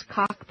 It's spelled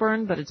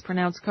Cockburn, but it's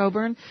pronounced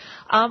Cockburn.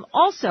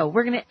 Also,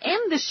 we're going to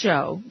end the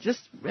show, just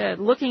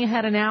looking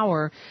ahead an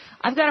hour.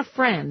 I've got a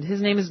friend.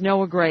 His name is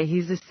Noah Gray.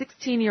 He's a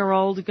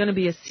 16-year-old, going to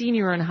be a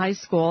senior in high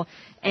school,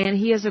 and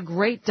he is a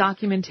great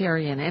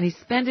documentarian. And he's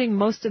spending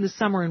most of the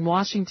summer in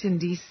Washington,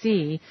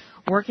 D.C.,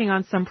 working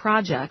on some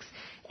projects.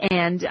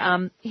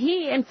 And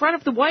he, in front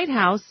of the White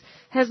House,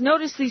 has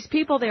noticed these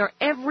people there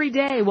every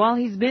day while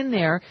he's been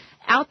there,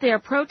 out there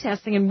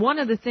protesting. And one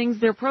of the things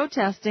they're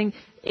protesting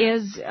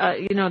is,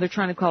 they're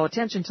trying to call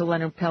attention to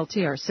Leonard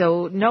Peltier.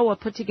 So Noah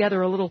put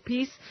together a little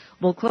piece.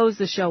 We'll close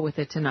the show with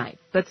it tonight.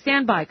 But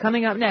stand by.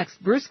 Coming up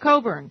next, Bruce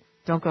Cockburn.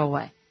 Don't go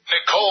away.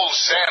 Nicole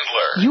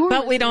Sandler.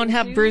 But we don't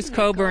have Bruce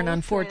Cockburn,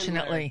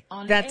 unfortunately.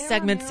 That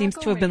segment seems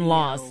to have been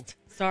lost.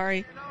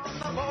 Sorry.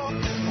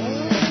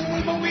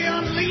 But we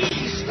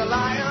unleash the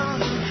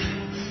lion.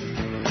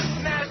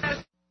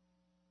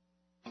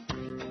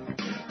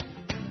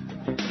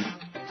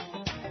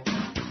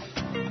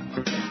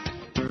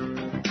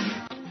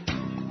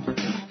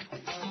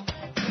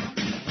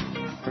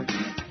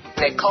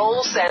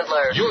 Nicole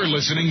Sandler. You're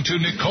listening to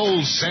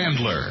Nicole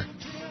Sandler.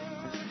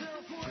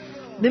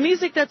 The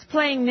music that's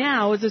playing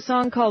now is a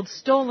song called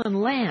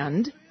Stolen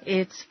Land.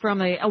 It's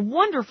from a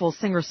wonderful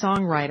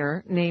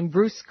singer-songwriter named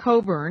Bruce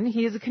Cockburn.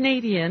 He is a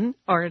Canadian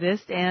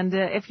artist, and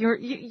if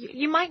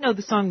you might know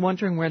the song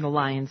 "Wondering Where the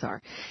Lions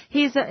Are."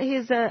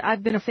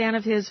 I've been a fan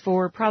of his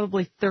for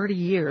probably 30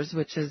 years,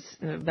 which is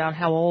about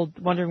how old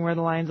 "Wondering Where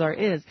the Lions Are"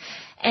 is.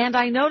 And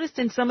I noticed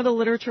in some of the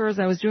literature as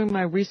I was doing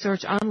my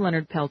research on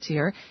Leonard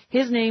Peltier,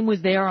 his name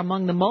was there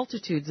among the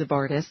multitudes of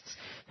artists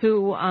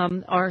who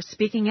are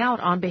speaking out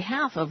on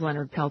behalf of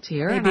Leonard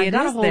Peltier. Maybe and I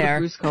got a hold there.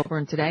 of Bruce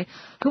Cockburn today,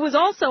 who was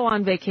also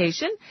on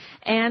vacation,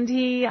 and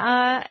he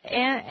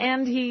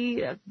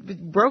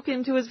broke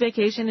into his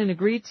vacation and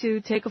agreed to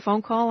take a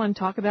phone call and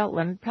talk about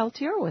Leonard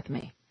Peltier with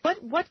me.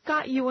 What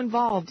got you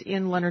involved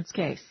in Leonard's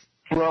case?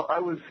 Well, I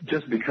was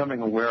just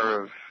becoming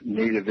aware of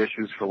Native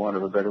issues, for want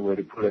of a better way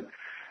to put it,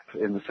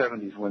 in the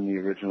 70s when the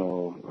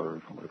original,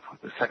 or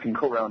the second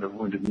go-round of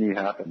Wounded Knee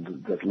happened,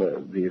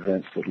 the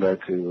events that led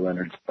to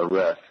Leonard's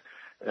arrest.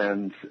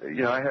 And,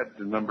 I had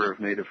a number of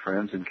Native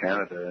friends in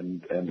Canada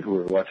and who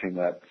were watching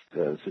that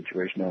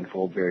situation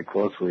unfold very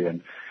closely.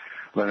 And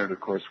Leonard, of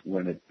course,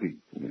 when it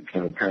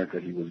became apparent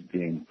that he was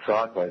being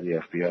sought by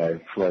the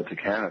FBI, fled to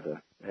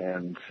Canada.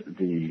 And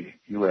the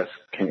U.S.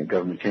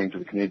 government came to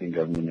the Canadian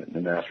government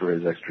and asked for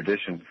his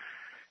extradition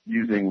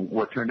using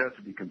what turned out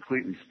to be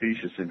completely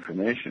specious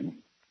information.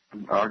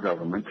 Our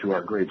government, to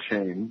our great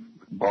shame,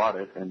 bought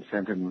it and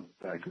sent him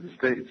back to the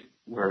States,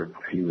 where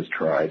he was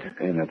tried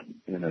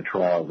in a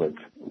trial that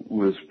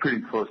was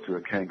pretty close to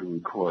a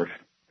kangaroo court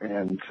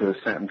and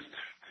sentenced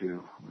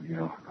to,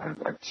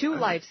 2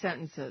 life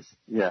sentences.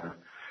 Yeah.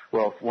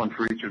 Well, one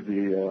for each of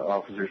the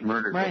officers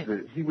murdered. Right.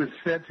 But he was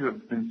said to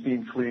have been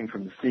seen fleeing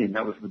from the scene.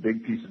 That was the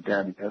big piece of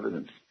damning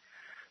evidence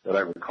that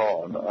I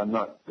recall. I'm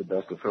not the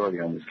best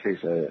authority on this case.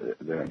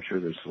 I'm sure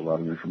there's a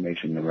lot of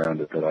information around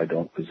it that I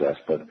don't possess,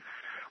 but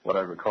what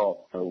I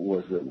recall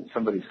was that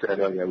somebody said,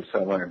 I saw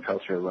Leonard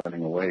Peltier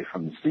running away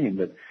from the scene,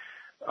 but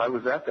I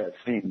was at that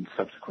scene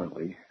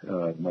subsequently,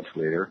 much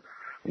later,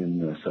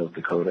 in South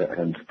Dakota,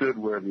 and stood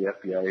where the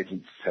FBI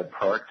agents had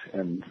parked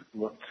and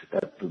looked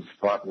at the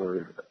spot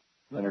where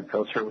Leonard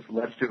Peltier was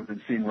alleged to have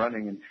been seen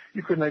running, and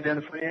you couldn't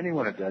identify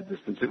anyone at that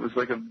distance. It was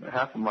like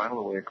half a mile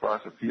away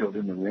across a field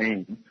in the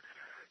rain,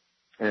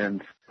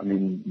 and,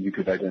 you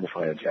could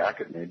identify a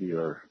jacket maybe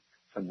or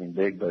something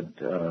big, but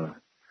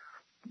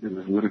it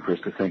was ludicrous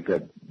to think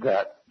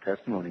that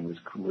testimony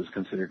was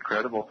considered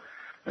credible.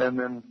 And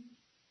then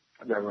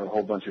there were a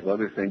whole bunch of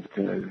other things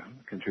that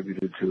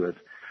contributed to it.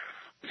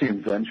 It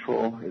seemed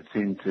vengeful. It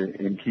seemed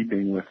in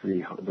keeping with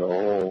the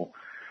whole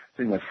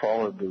thing that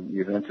followed the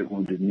events at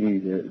Wounded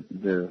Knee.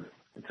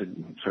 It's a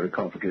sort of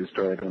complicated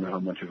story. I don't know how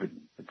much of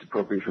it's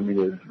appropriate for me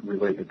to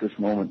relate at this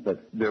moment,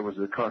 but there was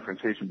a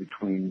confrontation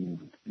between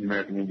the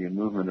American Indian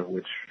movement, of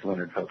which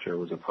Leonard Peltier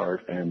was a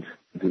part, and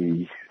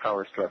the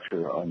power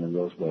structure on the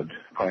Rosebud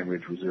Pine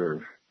Ridge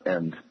Reserve.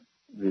 And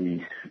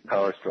the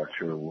power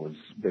structure was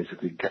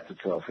basically kept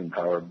itself in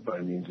power by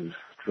means of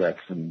threats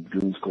and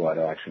goon squad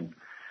action.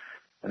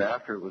 And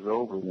after it was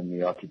over, when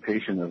the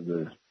occupation of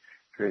the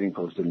trading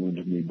post at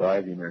Wounded Knee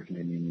by the American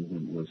Indian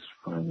movement was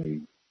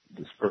finally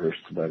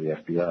dispersed by the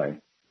FBI,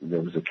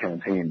 there was a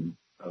campaign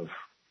of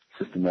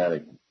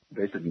systematic,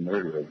 basically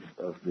murder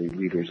of the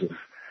leaders of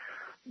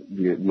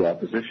the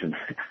opposition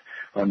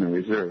on the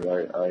reserve.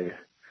 I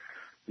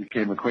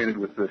became acquainted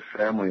with the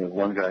family of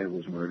one guy who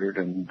was murdered,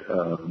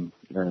 and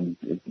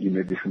you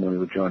may be familiar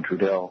with John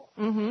Trudell.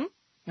 Mm-hmm.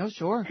 Oh,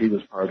 sure. He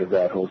was part of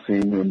that whole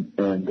scene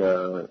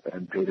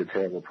and paid a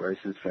terrible price.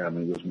 His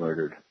family was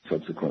murdered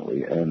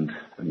subsequently, and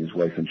his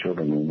wife and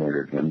children were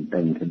murdered, and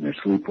in their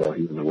sleep while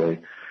he was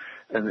away.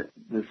 And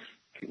this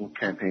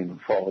campaign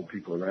followed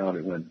people around.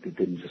 It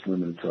didn't just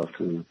limit itself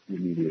to the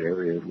immediate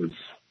area. It was,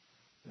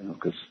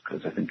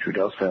 because I think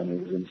Trudell's family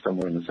was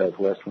somewhere in the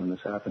Southwest when this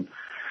happened.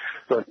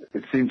 But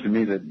it seemed to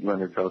me that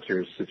Leonard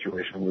Peltier's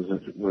situation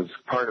was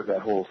part of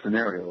that whole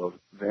scenario of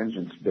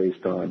vengeance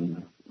based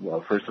on,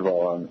 well, first of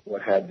all, on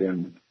what had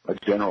been a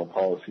general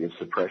policy of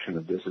suppression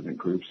of dissident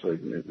groups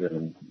like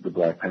the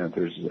Black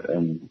Panthers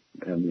and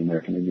the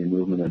American Indian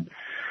Movement and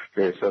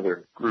various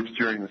other groups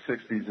during the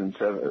 60s and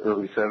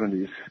early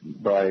 70s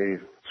by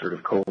sort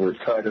of covert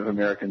side of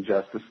American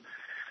justice.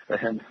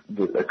 hence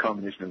a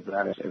combination of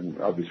that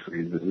and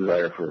obviously the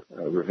desire for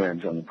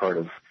revenge on the part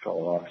of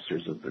fellow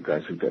officers of the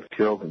guys who got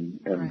killed, and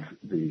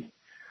the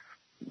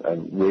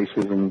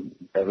racism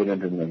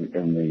evident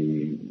in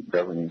the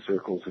governing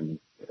circles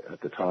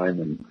at the time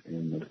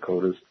in the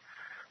Dakotas.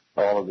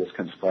 All of this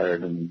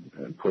conspired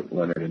and put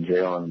Leonard in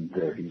jail, and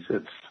there he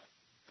sits.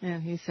 Yeah,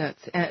 he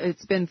sits.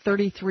 It's been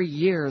 33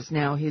 years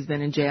now he's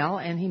been in jail,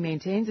 and he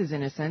maintains his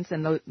innocence,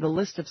 and the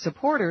list of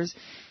supporters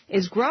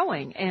is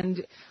growing.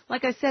 And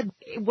like I said,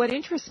 what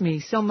interests me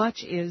so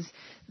much is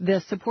the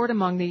support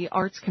among the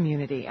arts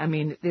community. I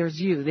mean, there's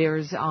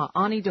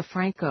Ani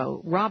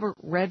DeFranco, Robert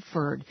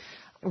Redford,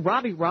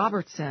 Robbie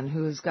Robertson,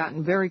 who's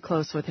gotten very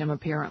close with him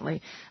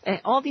apparently.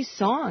 All these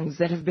songs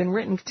that have been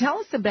written. Tell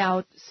us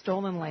about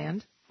Stolen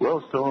Land.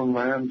 Well, Stolen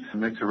Land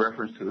makes a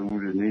reference to the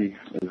Wounded Knee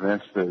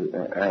events.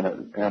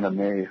 Anna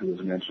May, who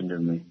was mentioned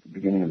in the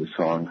beginning of the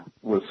song,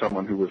 was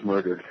someone who was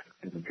murdered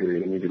in the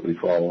period immediately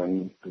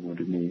following the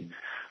Wounded Knee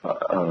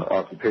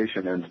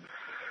occupation. And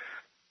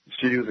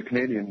she was a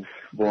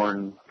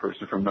Canadian-born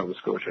person from Nova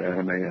Scotia,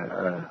 Anna May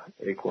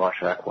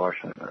Akwash,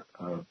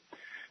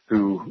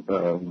 who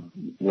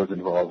was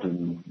involved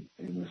in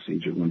the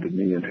siege of Wounded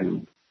Knee, and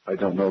who, I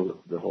don't know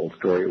the whole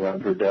story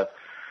around her death,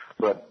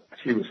 but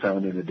she was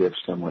found in a ditch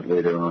somewhat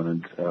later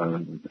on.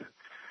 And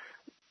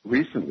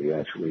recently,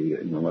 actually,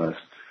 in the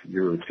last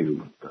year or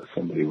two,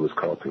 somebody was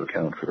called to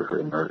account for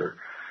her murder.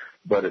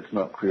 But it's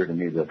not clear to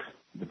me that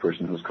the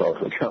person who was called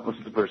to account was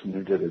the person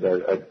who did it.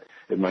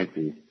 It might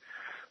be.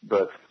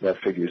 But that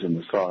figures in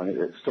the song.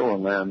 It's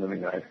Stolen Land. I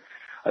mean,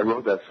 I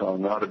wrote that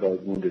song not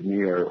about Wounded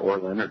Knee or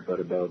Leonard, but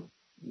about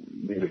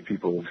Native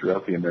people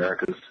throughout the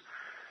Americas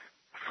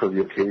for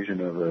the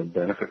occasion of a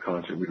benefit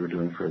concert we were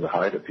doing for the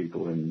Haida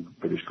people in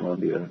British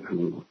Columbia,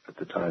 who at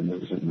the time, it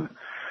was in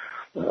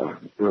the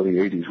early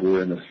 80s,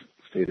 were in a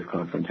state of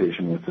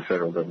confrontation with the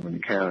federal government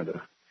of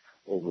Canada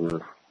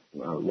over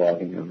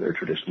logging of their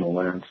traditional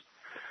lands.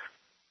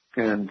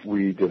 And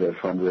we did a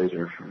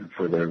fundraiser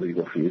for their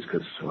legal fees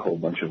because a whole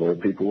bunch of old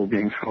people were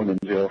being thrown in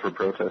jail for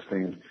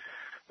protesting.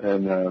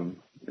 And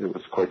it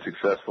was quite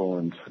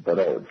successful.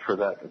 But for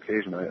that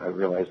occasion, I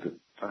realized at the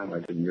time I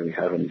didn't really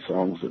have any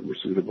songs that were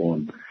suitable.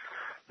 And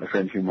my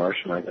friend Hugh Marsh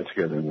and I got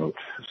together and wrote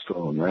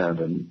Stolen Land,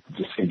 and it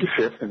just seemed to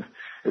fit. And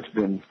it's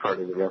been part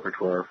of the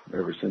repertoire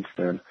ever since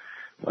then.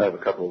 I have a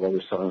couple of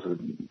other songs.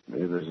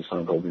 There's a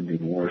song called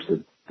Indian Wars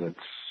that's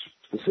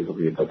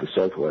specifically about the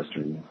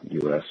southwestern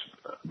U.S.,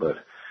 but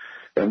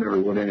I never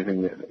wrote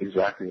anything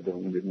exactly about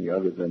Wounded Knee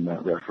other than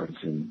that reference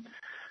in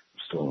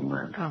Stolen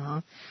Land.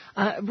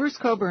 Bruce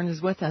Cockburn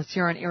is with us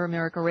here on Air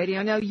America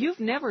Radio. Now, you've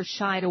never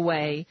shied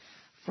away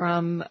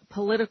from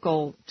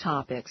political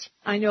topics.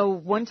 I know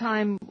one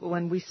time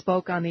when we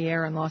spoke on the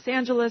air in Los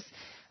Angeles,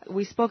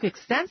 we spoke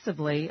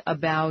extensively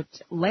about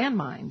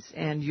landmines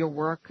and your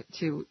work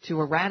to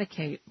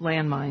eradicate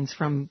landmines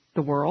from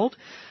the world.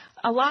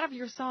 A lot of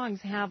your songs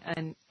have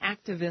an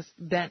activist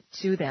bent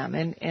to them,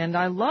 and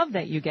I love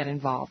that you get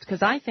involved,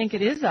 because I think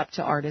it is up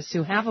to artists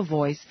who have a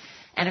voice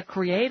and a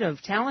creative,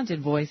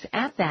 talented voice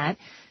at that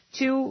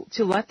to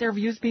let their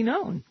views be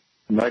known.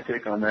 My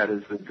take on that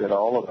is that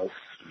all of us,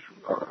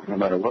 no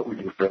matter what we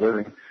do for a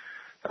living,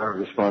 have a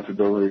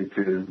responsibility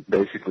to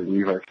basically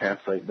leave our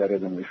campsite better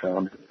than we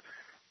found it.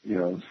 You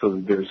know, so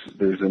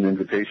there's an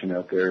invitation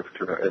out there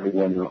to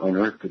everyone on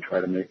Earth to try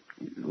to leave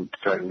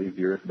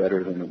the Earth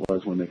better than it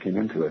was when they came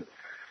into it.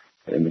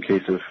 In the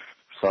case of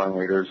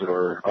songwriters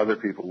or other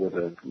people with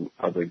a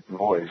public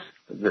voice,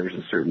 there's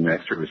a certain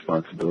extra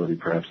responsibility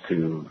perhaps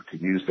to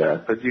use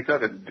that. But you've got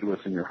to do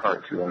what's in your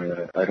heart too. I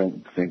mean, I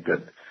don't think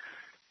that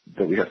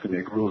we have to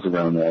make rules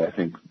around that. I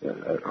think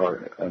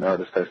an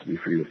artist has to be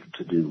free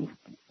to do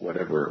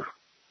whatever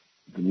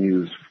the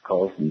muse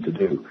calls them to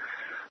do.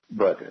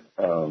 But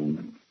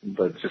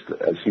just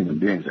as human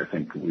beings, I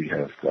think we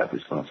have that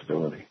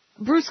responsibility.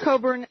 Bruce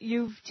Cockburn,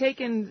 you've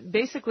taken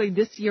basically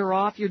this year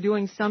off. You're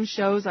doing some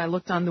shows. I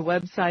looked on the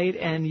website,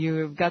 and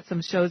you've got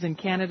some shows in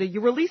Canada.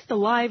 You released a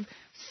live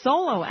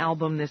solo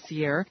album this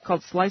year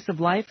called Slice of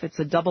Life. It's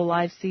a double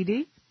live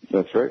CD.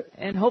 That's right.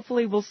 And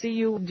hopefully we'll see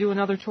you do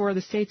another tour of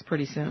the States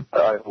pretty soon.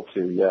 I hope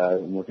to, yeah.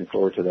 I'm looking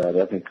forward to that.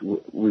 I think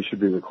we should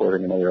be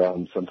recording another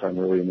album sometime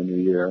early in the new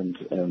year, and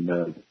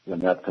when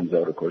that comes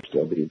out, of course,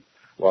 there'll be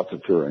lots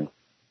of touring.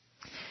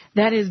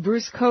 That is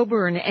Bruce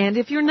Cockburn, and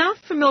if you're not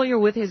familiar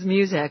with his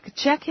music,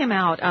 check him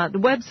out. The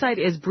website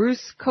is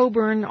Bruce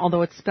Cockburn,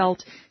 although it's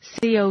spelled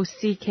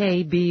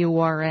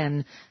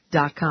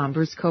COCKBURN.com,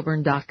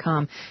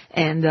 BruceCockburn.com.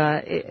 And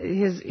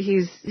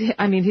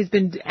he's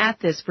been at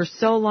this for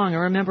so long. I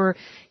remember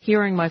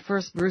hearing my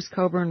first Bruce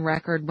Cockburn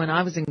record when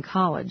I was in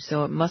college,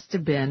 so it must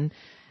have been,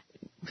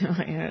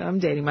 I'm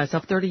dating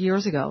myself, 30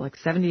 years ago, like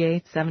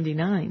 78,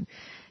 79.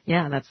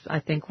 Yeah, that's, I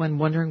think, when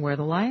Wondering Where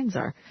the Lions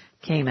Are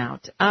came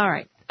out. All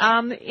right.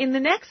 In the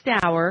next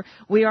hour,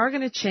 we are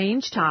going to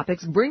change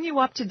topics, bring you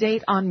up to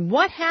date on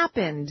what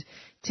happened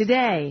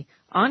today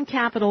on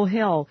Capitol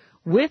Hill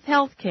with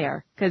health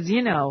care, because,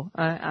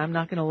 I'm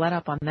not going to let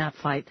up on that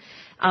fight.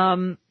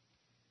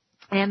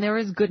 And there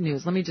is good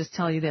news. Let me just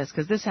tell you this,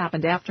 because this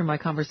happened after my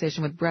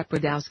conversation with Brett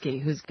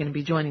Brodowski, who's going to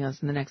be joining us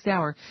in the next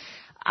hour.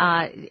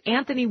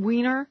 Anthony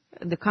Weiner,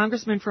 the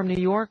congressman from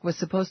New York, was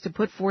supposed to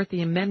put forth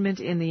the amendment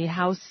in the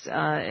House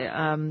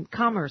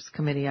Commerce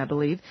Committee, I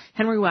believe,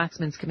 Henry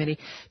Waxman's committee,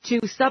 to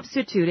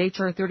substitute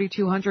H.R.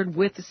 3200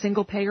 with the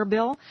single-payer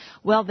bill.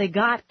 Well, they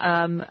got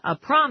a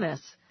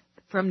promise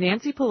from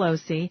Nancy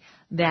Pelosi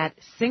that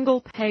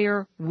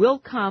single-payer will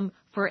come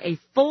for a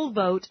full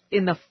vote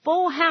in the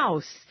full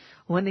House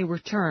when they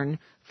return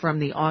from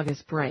the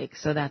August break.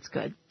 So that's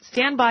good.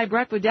 Stand by.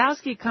 Brett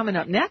Brodowski coming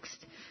up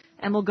next.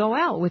 And we'll go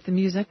out with the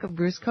music of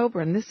Bruce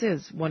Cockburn. This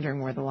is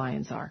Wondering Where the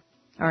Lions Are.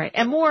 All right.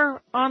 And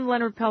more on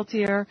Leonard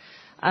Peltier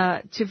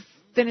to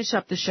finish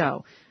up the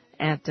show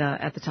at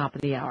the top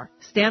of the hour.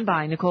 Stand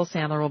by. Nicole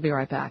Sandler will be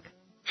right back.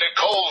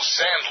 Nicole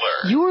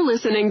Sandler. You're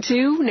listening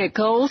to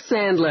Nicole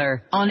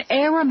Sandler on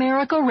Air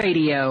America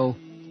Radio.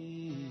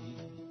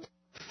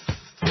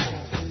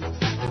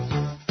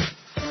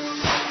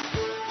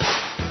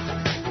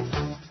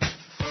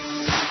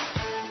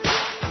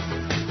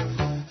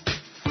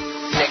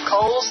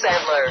 Nicole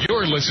Sandler.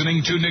 You're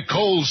listening to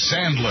Nicole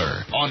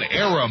Sandler on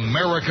Air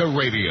America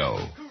Radio.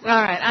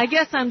 All right. I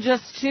guess I'm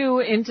just too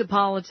into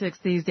politics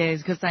these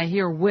days because I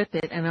hear whip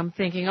it, and I'm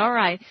thinking, all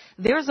right,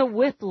 there's a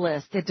whip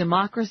list at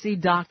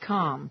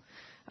democracy.com.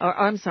 Or,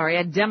 I'm sorry,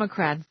 at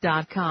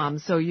democrats.com.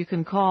 So you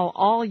can call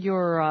all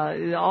your,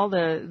 all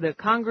the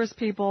Congress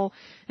people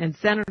and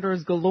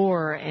senators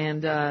galore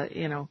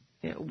and,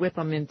 whip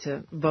them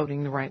into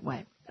voting the right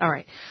way. All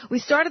right. We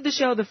started the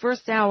show the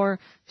first hour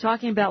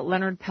talking about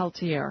Leonard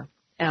Peltier.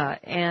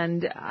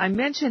 And I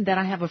mentioned that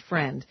I have a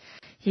friend.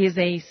 He is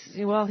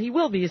he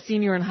will be a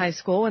senior in high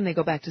school when they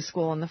go back to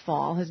school in the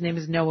fall. His name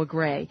is Noah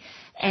Gray.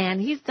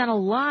 And he's done a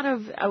lot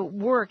of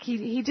work.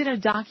 He did a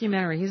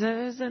documentary. He's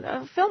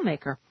a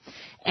filmmaker.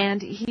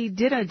 And he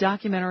did a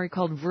documentary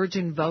called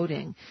Virgin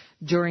Voting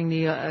during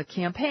the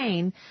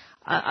campaign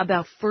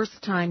about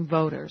first-time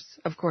voters.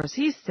 Of course,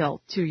 he's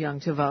still too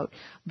young to vote,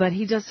 but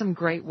he does some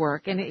great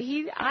work. And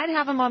I'd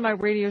have him on my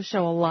radio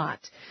show a lot.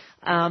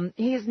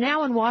 He is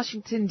now in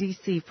Washington,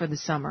 D.C. for the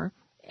summer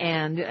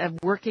and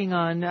working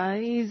on,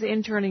 he's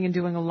interning and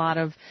doing a lot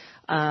of,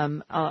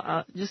 a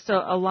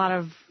lot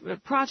of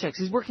projects.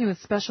 He's working with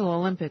Special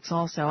Olympics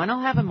also, and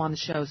I'll have him on the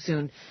show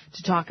soon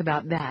to talk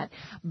about that.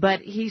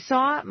 But he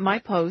saw my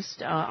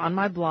post on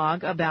my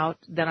blog about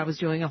that I was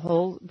doing a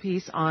whole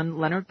piece on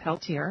Leonard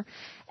Peltier,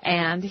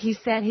 and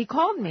he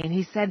called me and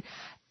he said,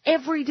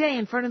 every day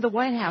in front of the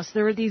White House,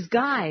 there are these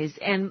guys,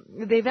 and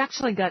they've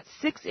actually got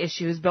 6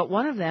 issues, but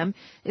one of them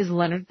is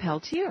Leonard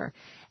Peltier.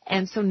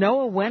 And so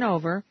Noah went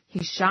over,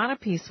 he shot a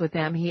piece with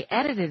them, he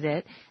edited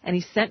it, and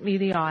he sent me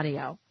the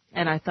audio.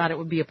 And I thought it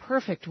would be a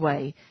perfect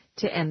way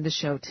to end the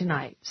show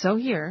tonight. So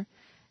here,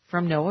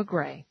 from Noah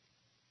Gray.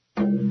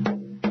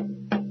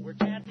 We're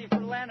chanting for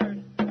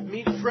Leonard.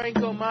 Meet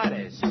Franco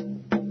Mares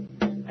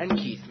and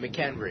Keith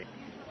McHenry.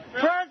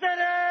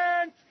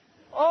 President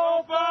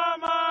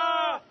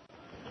Obama!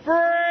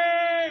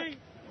 Free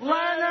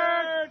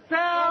Leonard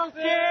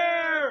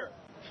Peltier!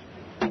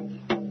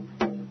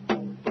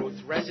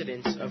 Both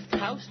residents of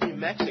Taos, New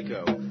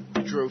Mexico,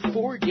 drove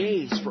 4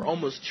 days for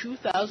almost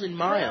 2,000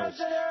 miles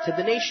to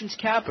the nation's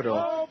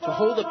capital to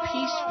hold a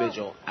peace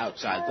vigil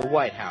outside the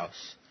White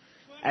House.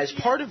 As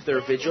part of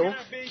their vigil,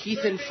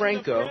 Keith and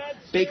Franco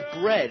baked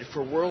bread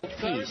for world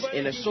peace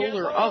in a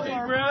solar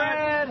oven.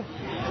 Bread!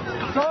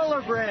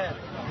 Solar bread!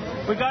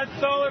 We got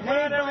solar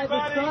bread, everybody!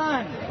 By the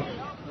sun.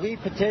 We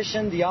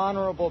petitioned the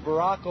Honorable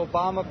Barack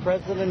Obama,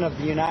 President of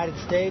the United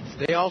States.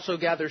 They also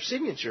gather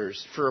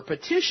signatures for a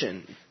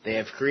petition they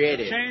have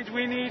created. The change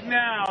we need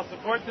now.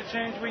 Support the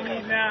change we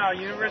need now.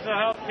 Universal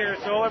health care,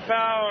 solar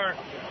power,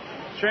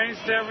 trains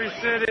to every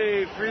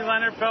city, free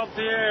Leonard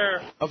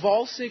Peltier. Of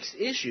all 6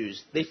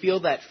 issues, they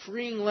feel that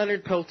freeing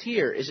Leonard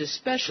Peltier is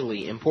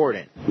especially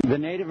important. The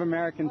Native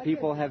American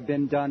people have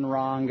been done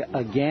wrong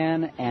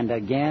again and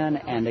again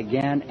and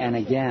again and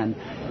again.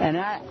 And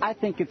I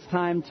think it's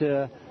time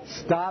to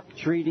stop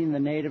treating the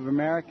Native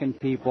American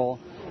people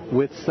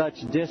with such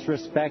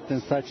disrespect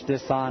and such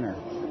dishonor.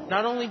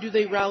 Not only do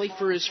they rally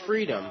for his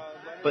freedom,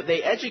 but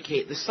they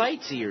educate the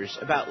sightseers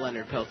about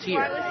Leonard Peltier.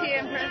 Why was he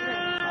in prison?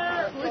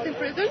 Who was in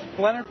prison?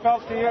 Leonard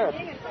Peltier.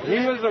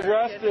 He was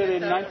arrested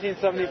in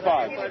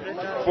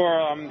 1975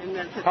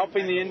 for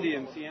helping the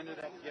Indians. He ended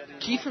up getting...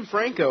 Keith and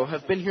Franco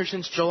have been here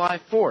since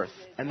July 4th,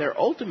 and their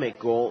ultimate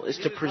goal is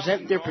to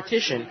present their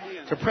petition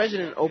to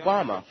President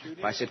Obama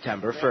by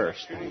September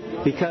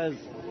 1st. Because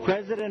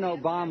President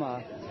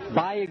Obama,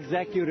 by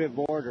executive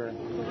order,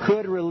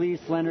 could release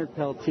Leonard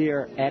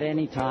Peltier at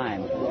any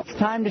time. It's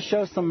time to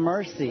show some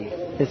mercy.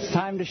 It's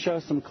time to show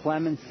some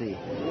clemency.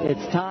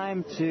 It's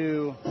time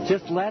to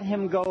just let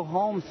him go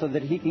home so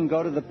that he can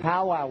go to the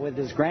powwow with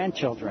his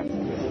grandchildren.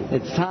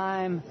 It's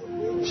time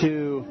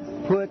to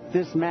put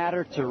this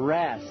matter to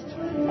rest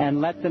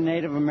and let the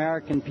Native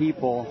American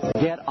people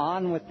get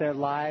on with their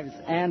lives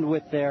and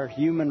with their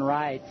human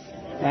rights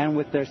and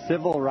with their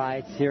civil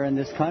rights here in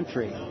this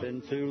country. It's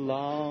been too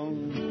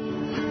long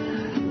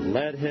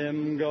Let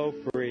him go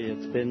free,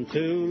 it's been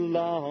too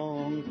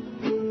long.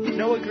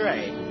 Noah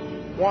Gray,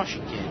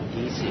 Washington,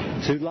 D.C.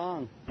 Too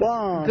long.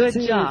 Good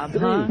job,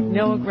 huh?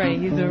 Noah Gray,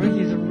 he's a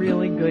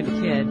really good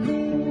kid.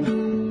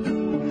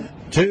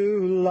 Too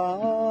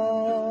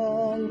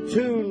long,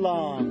 too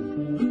long.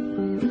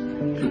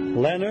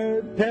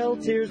 Leonard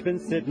Peltier's been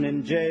sitting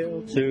in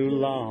jail too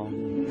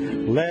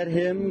long. Let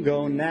him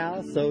go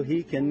now so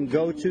he can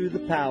go to the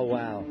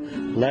powwow.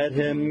 Let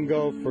him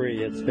go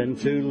free, it's been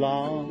too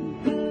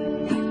long.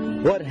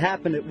 What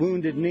happened at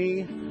Wounded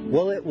Knee?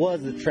 Well, it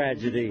was a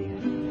tragedy.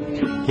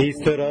 He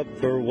stood up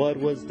for what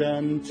was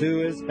done to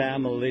his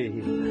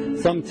family.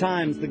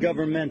 Sometimes the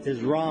government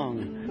is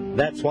wrong.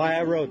 That's why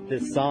I wrote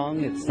this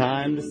song. It's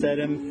time to set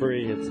him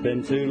free. It's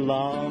been too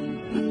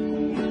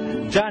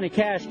long. Johnny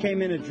Cash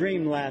came in a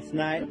dream last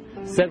night.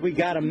 Said we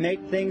gotta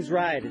make things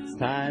right. It's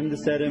time to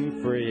set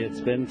him free.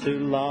 It's been too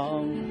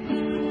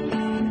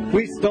long.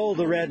 We stole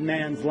the red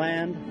man's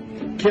land,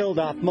 killed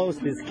off most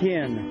of his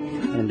kin,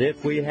 and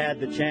if we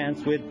had the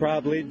chance, we'd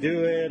probably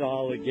do it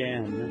all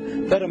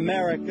again. But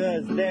America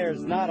is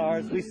theirs, not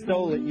ours. We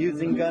stole it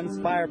using guns,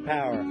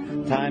 firepower.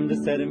 Time to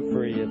set him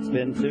free. It's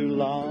been too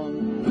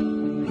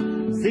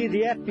long. See,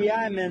 the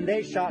FBI men,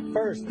 they shot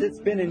first. It's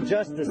been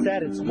injustice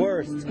at its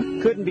worst.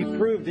 Couldn't be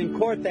proved in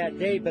court that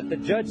day, but the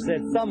judge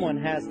said someone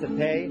has to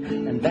pay,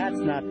 and that's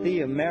not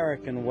the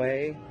American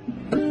way.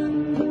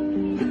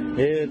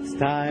 It's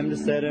time to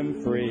set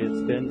him free.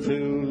 It's been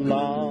too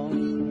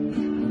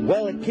long.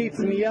 Well, it keeps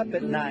me up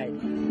at night,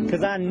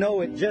 'cause I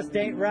know it just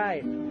ain't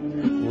right.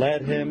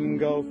 Let him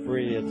go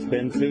free. It's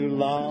been too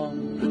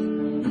long.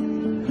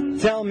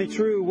 Tell me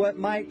true, what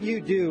might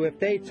you do if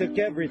they took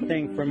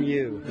everything from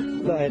you?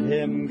 Let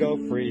him go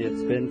free,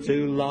 it's been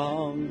too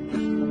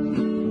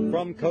long.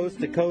 From coast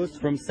to coast,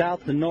 from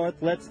south to north,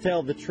 let's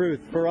tell the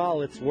truth for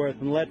all it's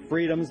worth, and let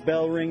freedom's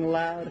bell ring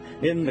loud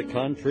in the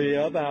country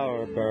of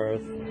our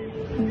birth.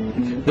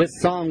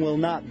 This song will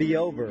not be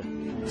over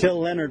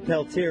till Leonard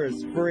Peltier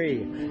is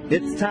free.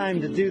 It's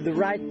time to do the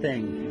right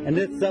thing, and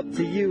it's up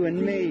to you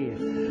and me.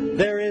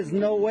 There is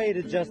no way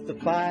to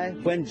justify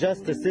when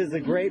justice is a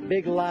great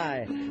big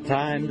lie.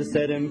 Time to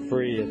set him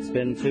free, it's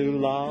been too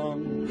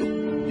long.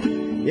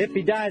 If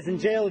he dies in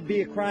jail, it'd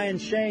be a crying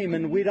shame,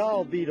 and we'd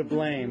all be to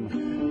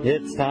blame.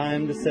 It's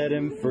time to set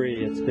him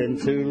free, it's been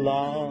too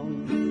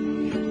long.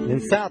 In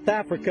South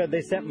Africa,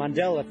 they set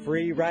Mandela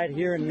free. Right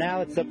here and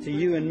now, it's up to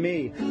you and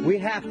me. We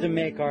have to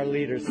make our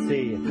leaders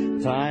see.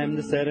 Time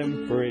to set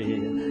him free.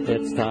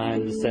 It's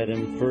time to set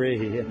him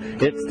free.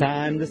 It's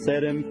time to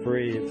set him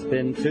free. It's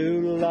been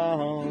too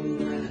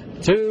long.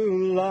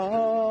 Too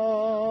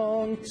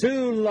long.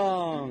 Too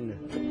long.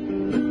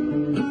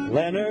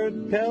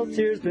 Leonard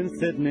Peltier's been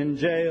sitting in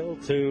jail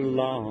too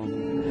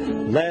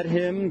long. Let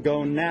him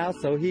go now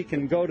so he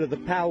can go to the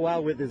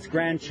powwow with his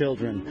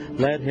grandchildren.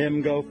 Let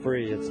him go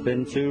free, it's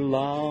been too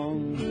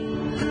long.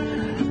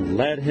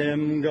 Let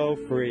him go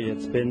free,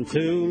 it's been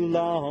too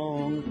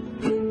long.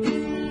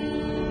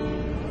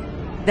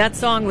 That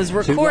song was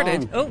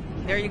recorded. Oh,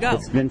 there you go.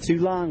 It's been too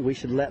long. We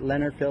should let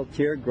Leonard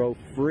Peltier go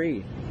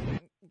free.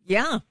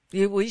 Yeah,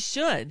 we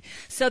should.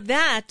 So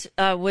that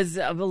was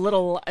a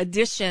little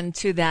addition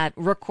to that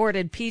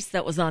recorded piece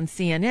that was on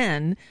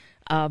CNN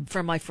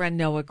from my friend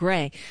Noah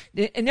Gray.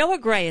 Noah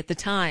Gray, at the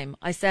time,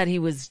 I said he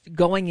was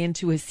going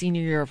into his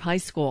senior year of high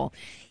school.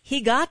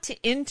 He got to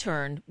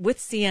intern with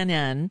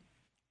CNN,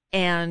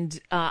 and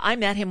I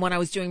met him when I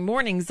was doing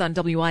mornings on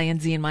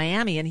WINZ in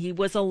Miami, and he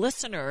was a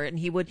listener, and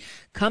he would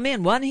come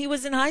in when he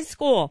was in high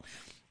school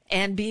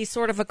and be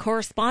sort of a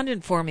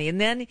correspondent for me. And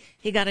then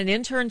he got an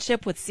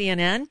internship with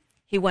CNN.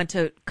 He went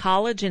to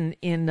college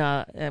in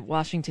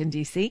Washington,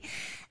 D.C.,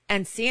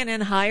 and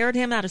CNN hired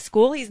him out of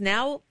school. He's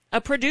now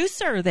a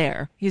producer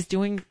there. He's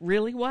doing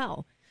really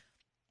well.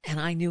 And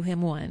I knew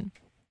him when.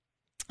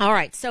 All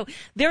right, so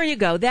there you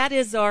go. That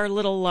is our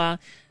little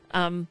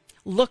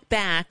look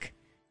back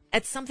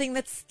at something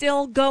that's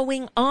still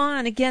going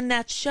on. Again,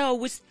 that show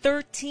was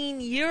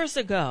 13 years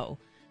ago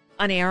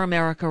on Air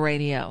America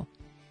Radio.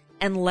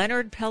 And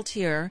Leonard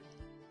Peltier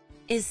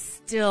is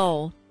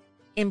still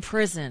in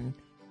prison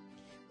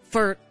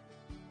for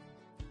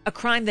a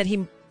crime that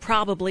he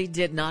probably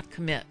did not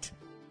commit.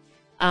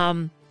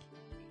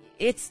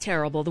 It's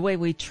terrible. The way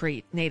we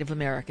treat Native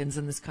Americans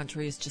in this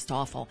country is just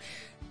awful.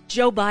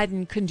 Joe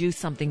Biden can do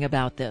something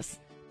about this.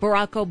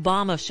 Barack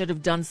Obama should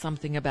have done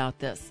something about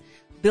this.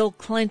 Bill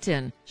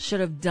Clinton should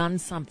have done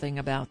something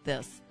about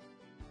this.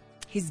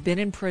 He's been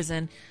in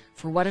prison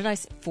for, what did I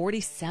say,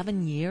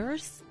 47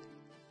 years?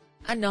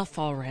 Enough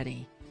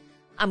already.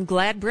 I'm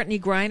glad Brittany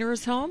Griner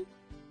is home.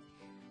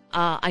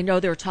 I know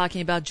they're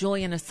talking about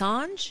Julian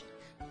Assange.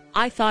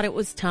 I thought it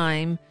was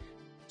time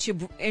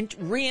to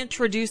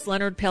reintroduce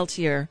Leonard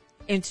Peltier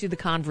into the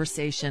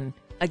conversation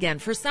again.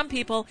 For some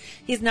people,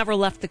 he's never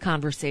left the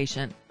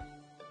conversation.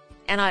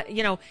 And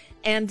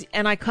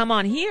I come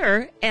on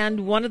here,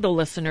 and one of the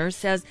listeners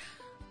says,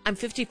 I'm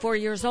 54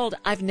 years old.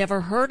 I've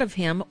never heard of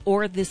him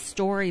or this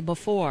story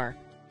before.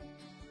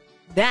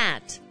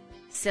 That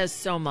says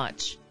so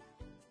much.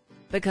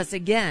 Because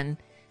again,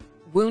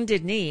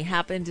 Wounded Knee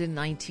happened in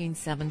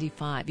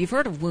 1975. You've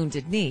heard of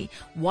Wounded Knee.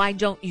 Why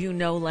don't you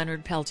know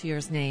Leonard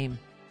Peltier's name?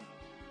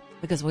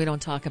 Because we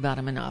don't talk about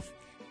him enough.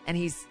 And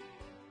he's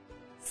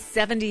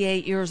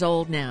 78 years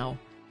old now,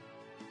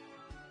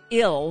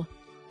 ill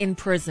in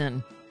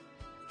prison.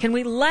 Can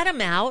we let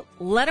him out,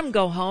 let him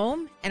go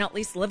home, and at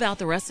least live out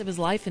the rest of his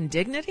life in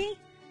dignity?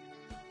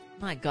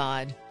 My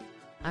God,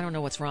 I don't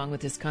know what's wrong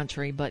with this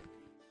country, but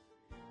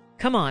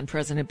come on,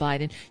 President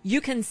Biden.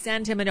 You can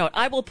send him a note.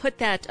 I will put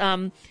that,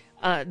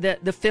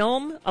 the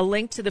film, a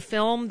link to the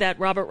film that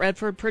Robert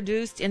Redford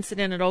produced,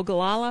 Incident at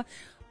Ogallala,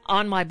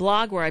 on my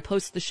blog where I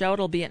post the show.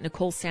 It'll be at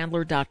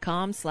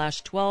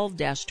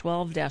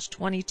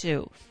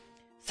NicoleSandler.com/12-12-22.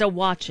 So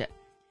watch it.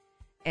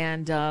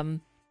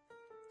 And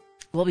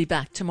we'll be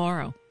back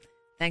tomorrow.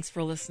 Thanks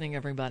for listening,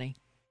 everybody.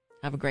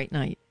 Have a great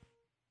night.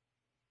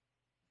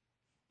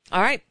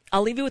 All right.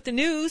 I'll leave you with the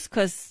news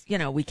because,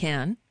 we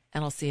can.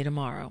 And I'll see you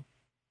tomorrow.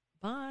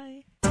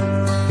 Bye.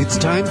 It's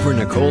time for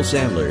Nicole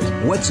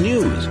Sandler's What's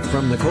News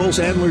from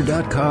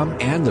NicoleSandler.com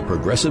and the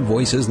Progressive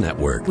Voices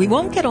Network. We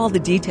won't get all the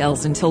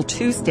details until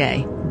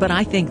Tuesday, but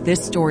I think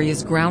this story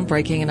is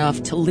groundbreaking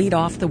enough to lead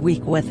off the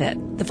week with it.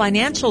 The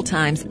Financial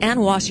Times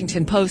and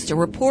Washington Post are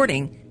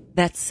reporting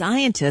that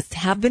scientists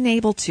have been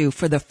able to,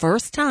 for the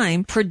first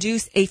time,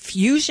 produce a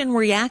fusion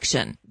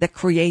reaction that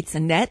creates a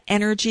net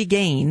energy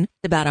gain,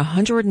 about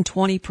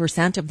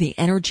 120% of the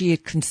energy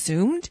it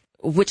consumed,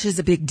 which is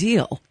a big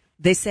deal.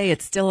 They say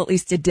it's still at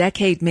least a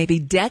decade, maybe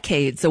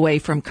decades away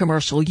from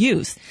commercial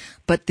use.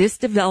 But this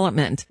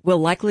development will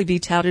likely be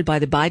touted by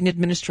the Biden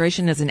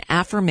administration as an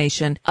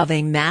affirmation of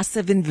a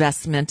massive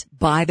investment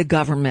by the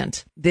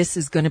government. This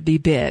is going to be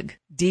big.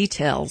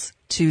 Details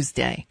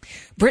Tuesday.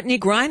 Brittany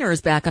Griner is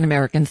back on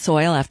American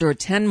soil after a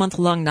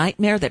 10-month-long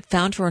nightmare that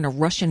found her in a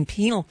Russian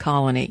penal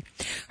colony.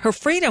 Her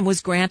freedom was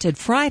granted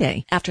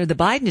Friday after the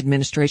Biden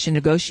administration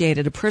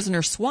negotiated a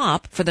prisoner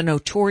swap for the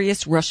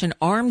notorious Russian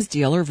arms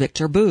dealer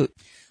Viktor Bout.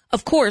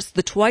 Of course,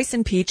 the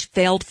twice-impeached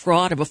failed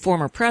fraud of a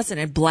former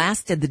president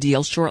blasted the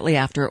deal shortly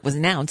after it was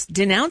announced,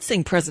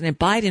 denouncing President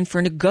Biden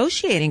for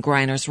negotiating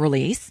Griner's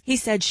release. He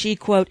said she,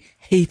 quote,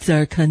 hates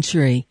our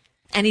country.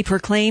 And he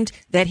proclaimed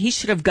that he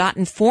should have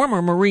gotten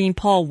former Marine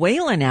Paul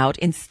Whelan out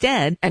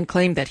instead and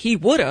claimed that he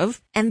would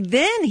have. And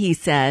then he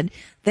said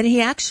that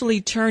he actually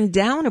turned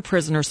down a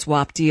prisoner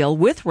swap deal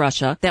with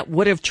Russia that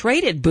would have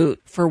traded Bout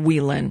for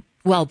Whelan.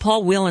 Well,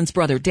 Paul Whelan's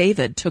brother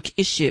David took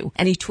issue,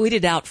 and he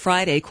tweeted out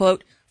Friday,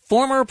 quote,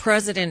 former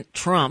President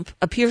Trump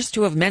appears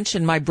to have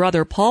mentioned my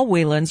brother Paul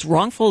Whelan's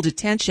wrongful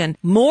detention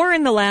more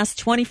in the last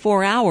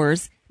 24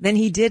 hours than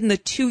he did in the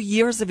 2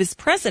 years of his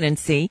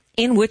presidency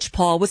in which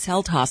Paul was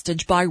held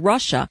hostage by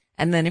Russia.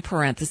 And then in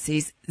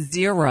parentheses,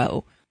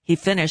 0. He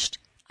finished,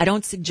 I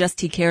don't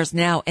suggest he cares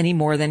now any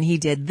more than he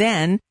did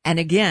then. And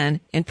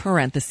again, in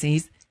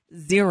parentheses,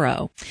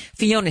 0.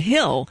 Fiona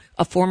Hill,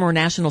 a former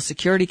National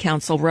Security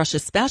Council Russia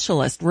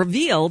specialist,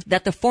 revealed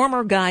that the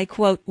former guy,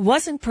 quote,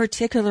 wasn't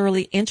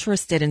particularly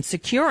interested in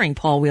securing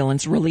Paul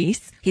Whelan's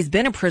release. He's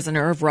been a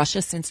prisoner of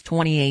Russia since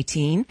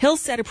 2018. Hill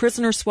said a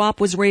prisoner swap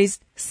was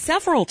raised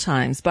several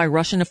times by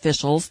Russian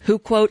officials who,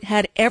 quote,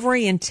 had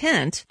every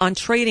intent on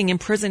trading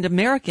imprisoned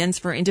Americans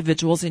for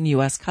individuals in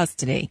U.S.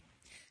 custody.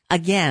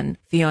 Again,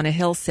 Fiona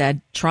Hill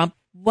said Trump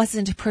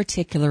wasn't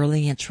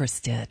particularly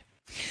interested.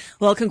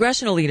 Well,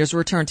 congressional leaders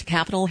returned to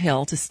Capitol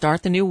Hill to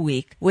start the new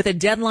week with a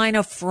deadline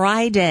of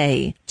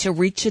Friday to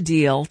reach a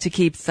deal to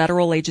keep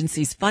federal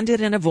agencies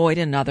funded and avoid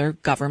another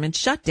government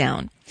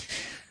shutdown.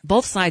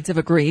 Both sides have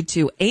agreed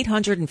to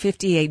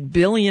 $858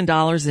 billion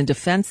in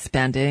defense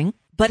spending,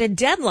 but a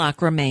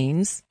deadlock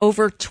remains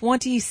over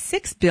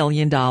 $26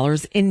 billion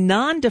in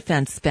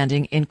non-defense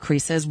spending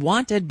increases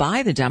wanted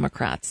by the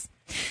Democrats.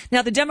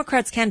 Now, the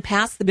Democrats can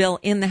pass the bill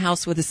in the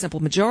House with a simple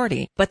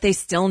majority, but they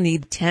still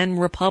need 10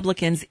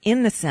 Republicans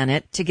in the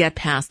Senate to get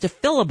past a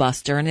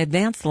filibuster and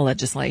advance the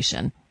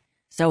legislation.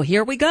 So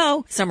here we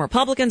go. Some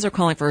Republicans are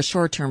calling for a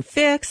short-term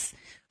fix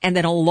and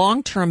then a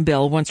long-term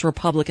bill once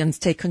Republicans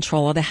take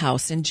control of the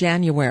House in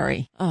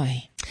January.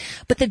 Oy.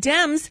 But the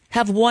Dems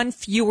have one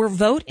fewer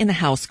vote in the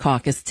House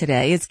caucus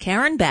today as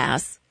Karen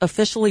Bass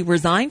officially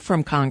resigned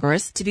from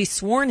Congress to be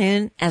sworn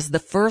in as the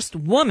first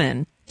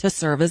woman to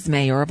serve as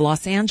mayor of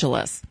Los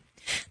Angeles.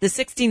 The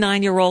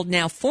 69-year-old,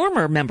 now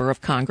former member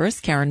of Congress,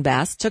 Karen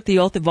Bass, took the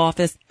oath of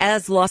office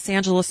as Los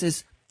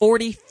Angeles'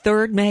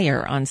 43rd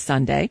mayor on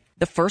Sunday,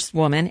 the first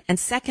woman and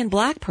second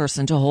black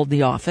person to hold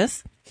the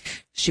office.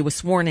 She was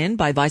sworn in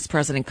by Vice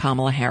President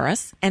Kamala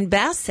Harris, and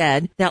Bass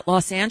said that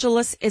Los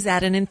Angeles is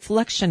at an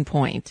inflection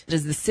point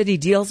as the city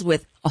deals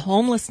with a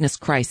homelessness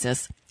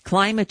crisis,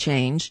 climate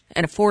change,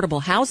 an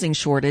affordable housing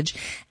shortage,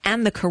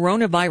 and the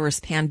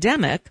coronavirus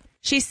pandemic.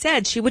 She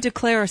said she would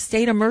declare a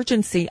state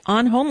emergency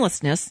on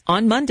homelessness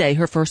on Monday,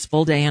 her first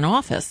full day in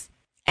office,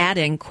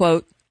 adding,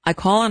 quote, I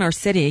call on our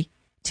city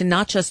to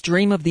not just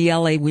dream of the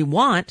LA we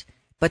want,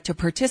 but to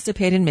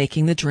participate in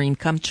making the dream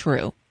come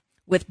true.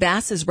 With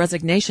Bass's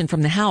resignation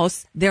from the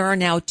House, there are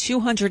now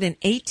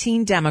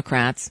 218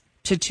 Democrats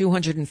to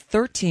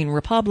 213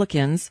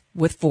 Republicans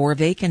with 4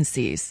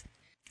 vacancies.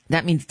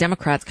 That means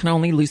Democrats can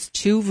only lose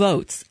 2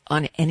 votes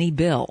on any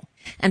bill.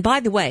 And by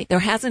the way, there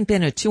hasn't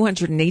been a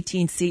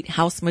 218-seat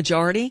House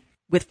majority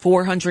with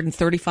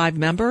 435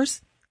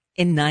 members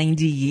in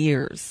 90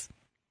 years.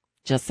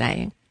 Just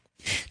saying.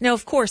 Now,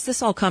 of course,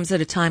 this all comes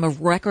at a time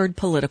of record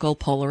political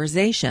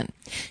polarization.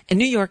 In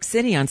New York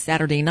City on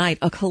Saturday night,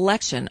 a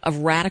collection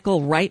of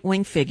radical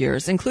right-wing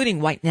figures, including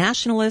white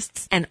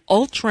nationalists and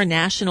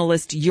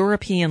ultra-nationalist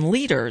European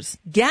leaders,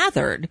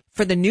 gathered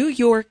for the New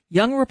York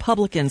Young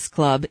Republicans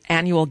Club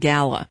annual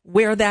gala,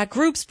 where that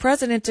group's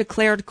president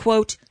declared,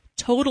 quote,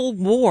 total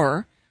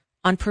war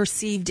on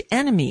perceived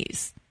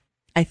enemies.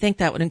 I think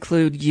that would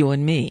include you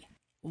and me.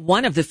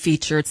 One of the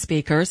featured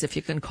speakers, if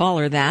you can call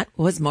her that,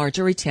 was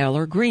Marjorie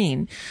Taylor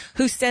Greene,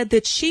 who said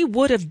that she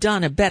would have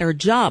done a better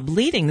job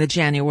leading the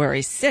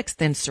January 6th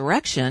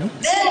insurrection.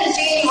 Then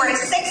January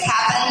 6th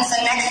happens,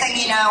 and next thing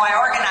you know,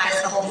 I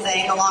organized the whole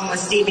thing along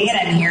with Steve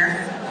Bannon here.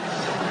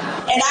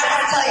 And I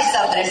want to tell you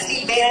something. If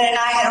Steve Bannon and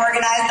I had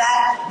organized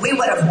that, we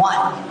would have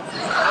won.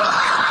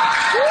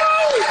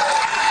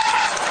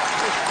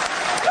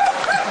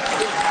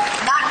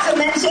 Not to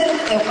mention,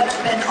 it would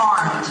have been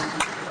armed.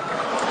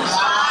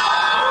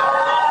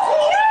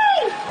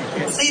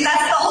 See,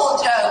 that's the whole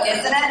joke,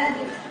 isn't it?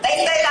 They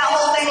say that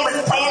whole thing was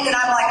planned, and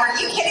I'm like, are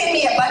you kidding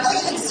me? A bunch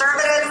of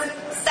conservative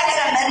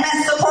Second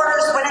Amendment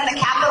supporters went in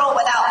the Capitol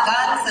without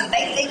guns, and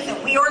they think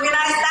that we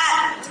organized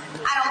that?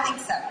 I don't think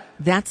so.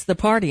 That's the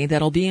party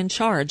that'll be in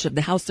charge of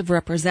the House of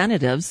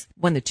Representatives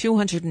when the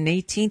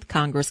 218th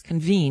Congress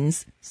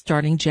convenes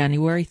starting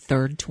January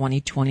 3rd,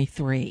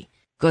 2023.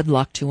 Good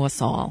luck to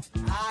us all.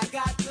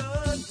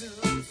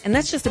 And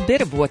that's just a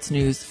bit of what's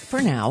news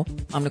for now.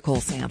 I'm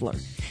Nicole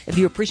Sandler. If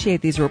you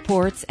appreciate these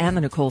reports and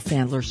the Nicole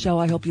Sandler Show,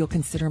 I hope you'll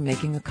consider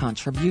making a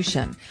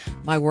contribution.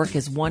 My work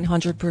is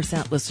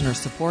 100% listener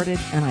supported,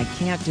 and I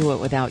can't do it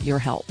without your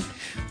help.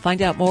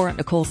 Find out more at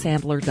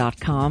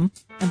NicoleSandler.com,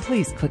 and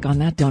please click on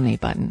that donate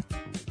button.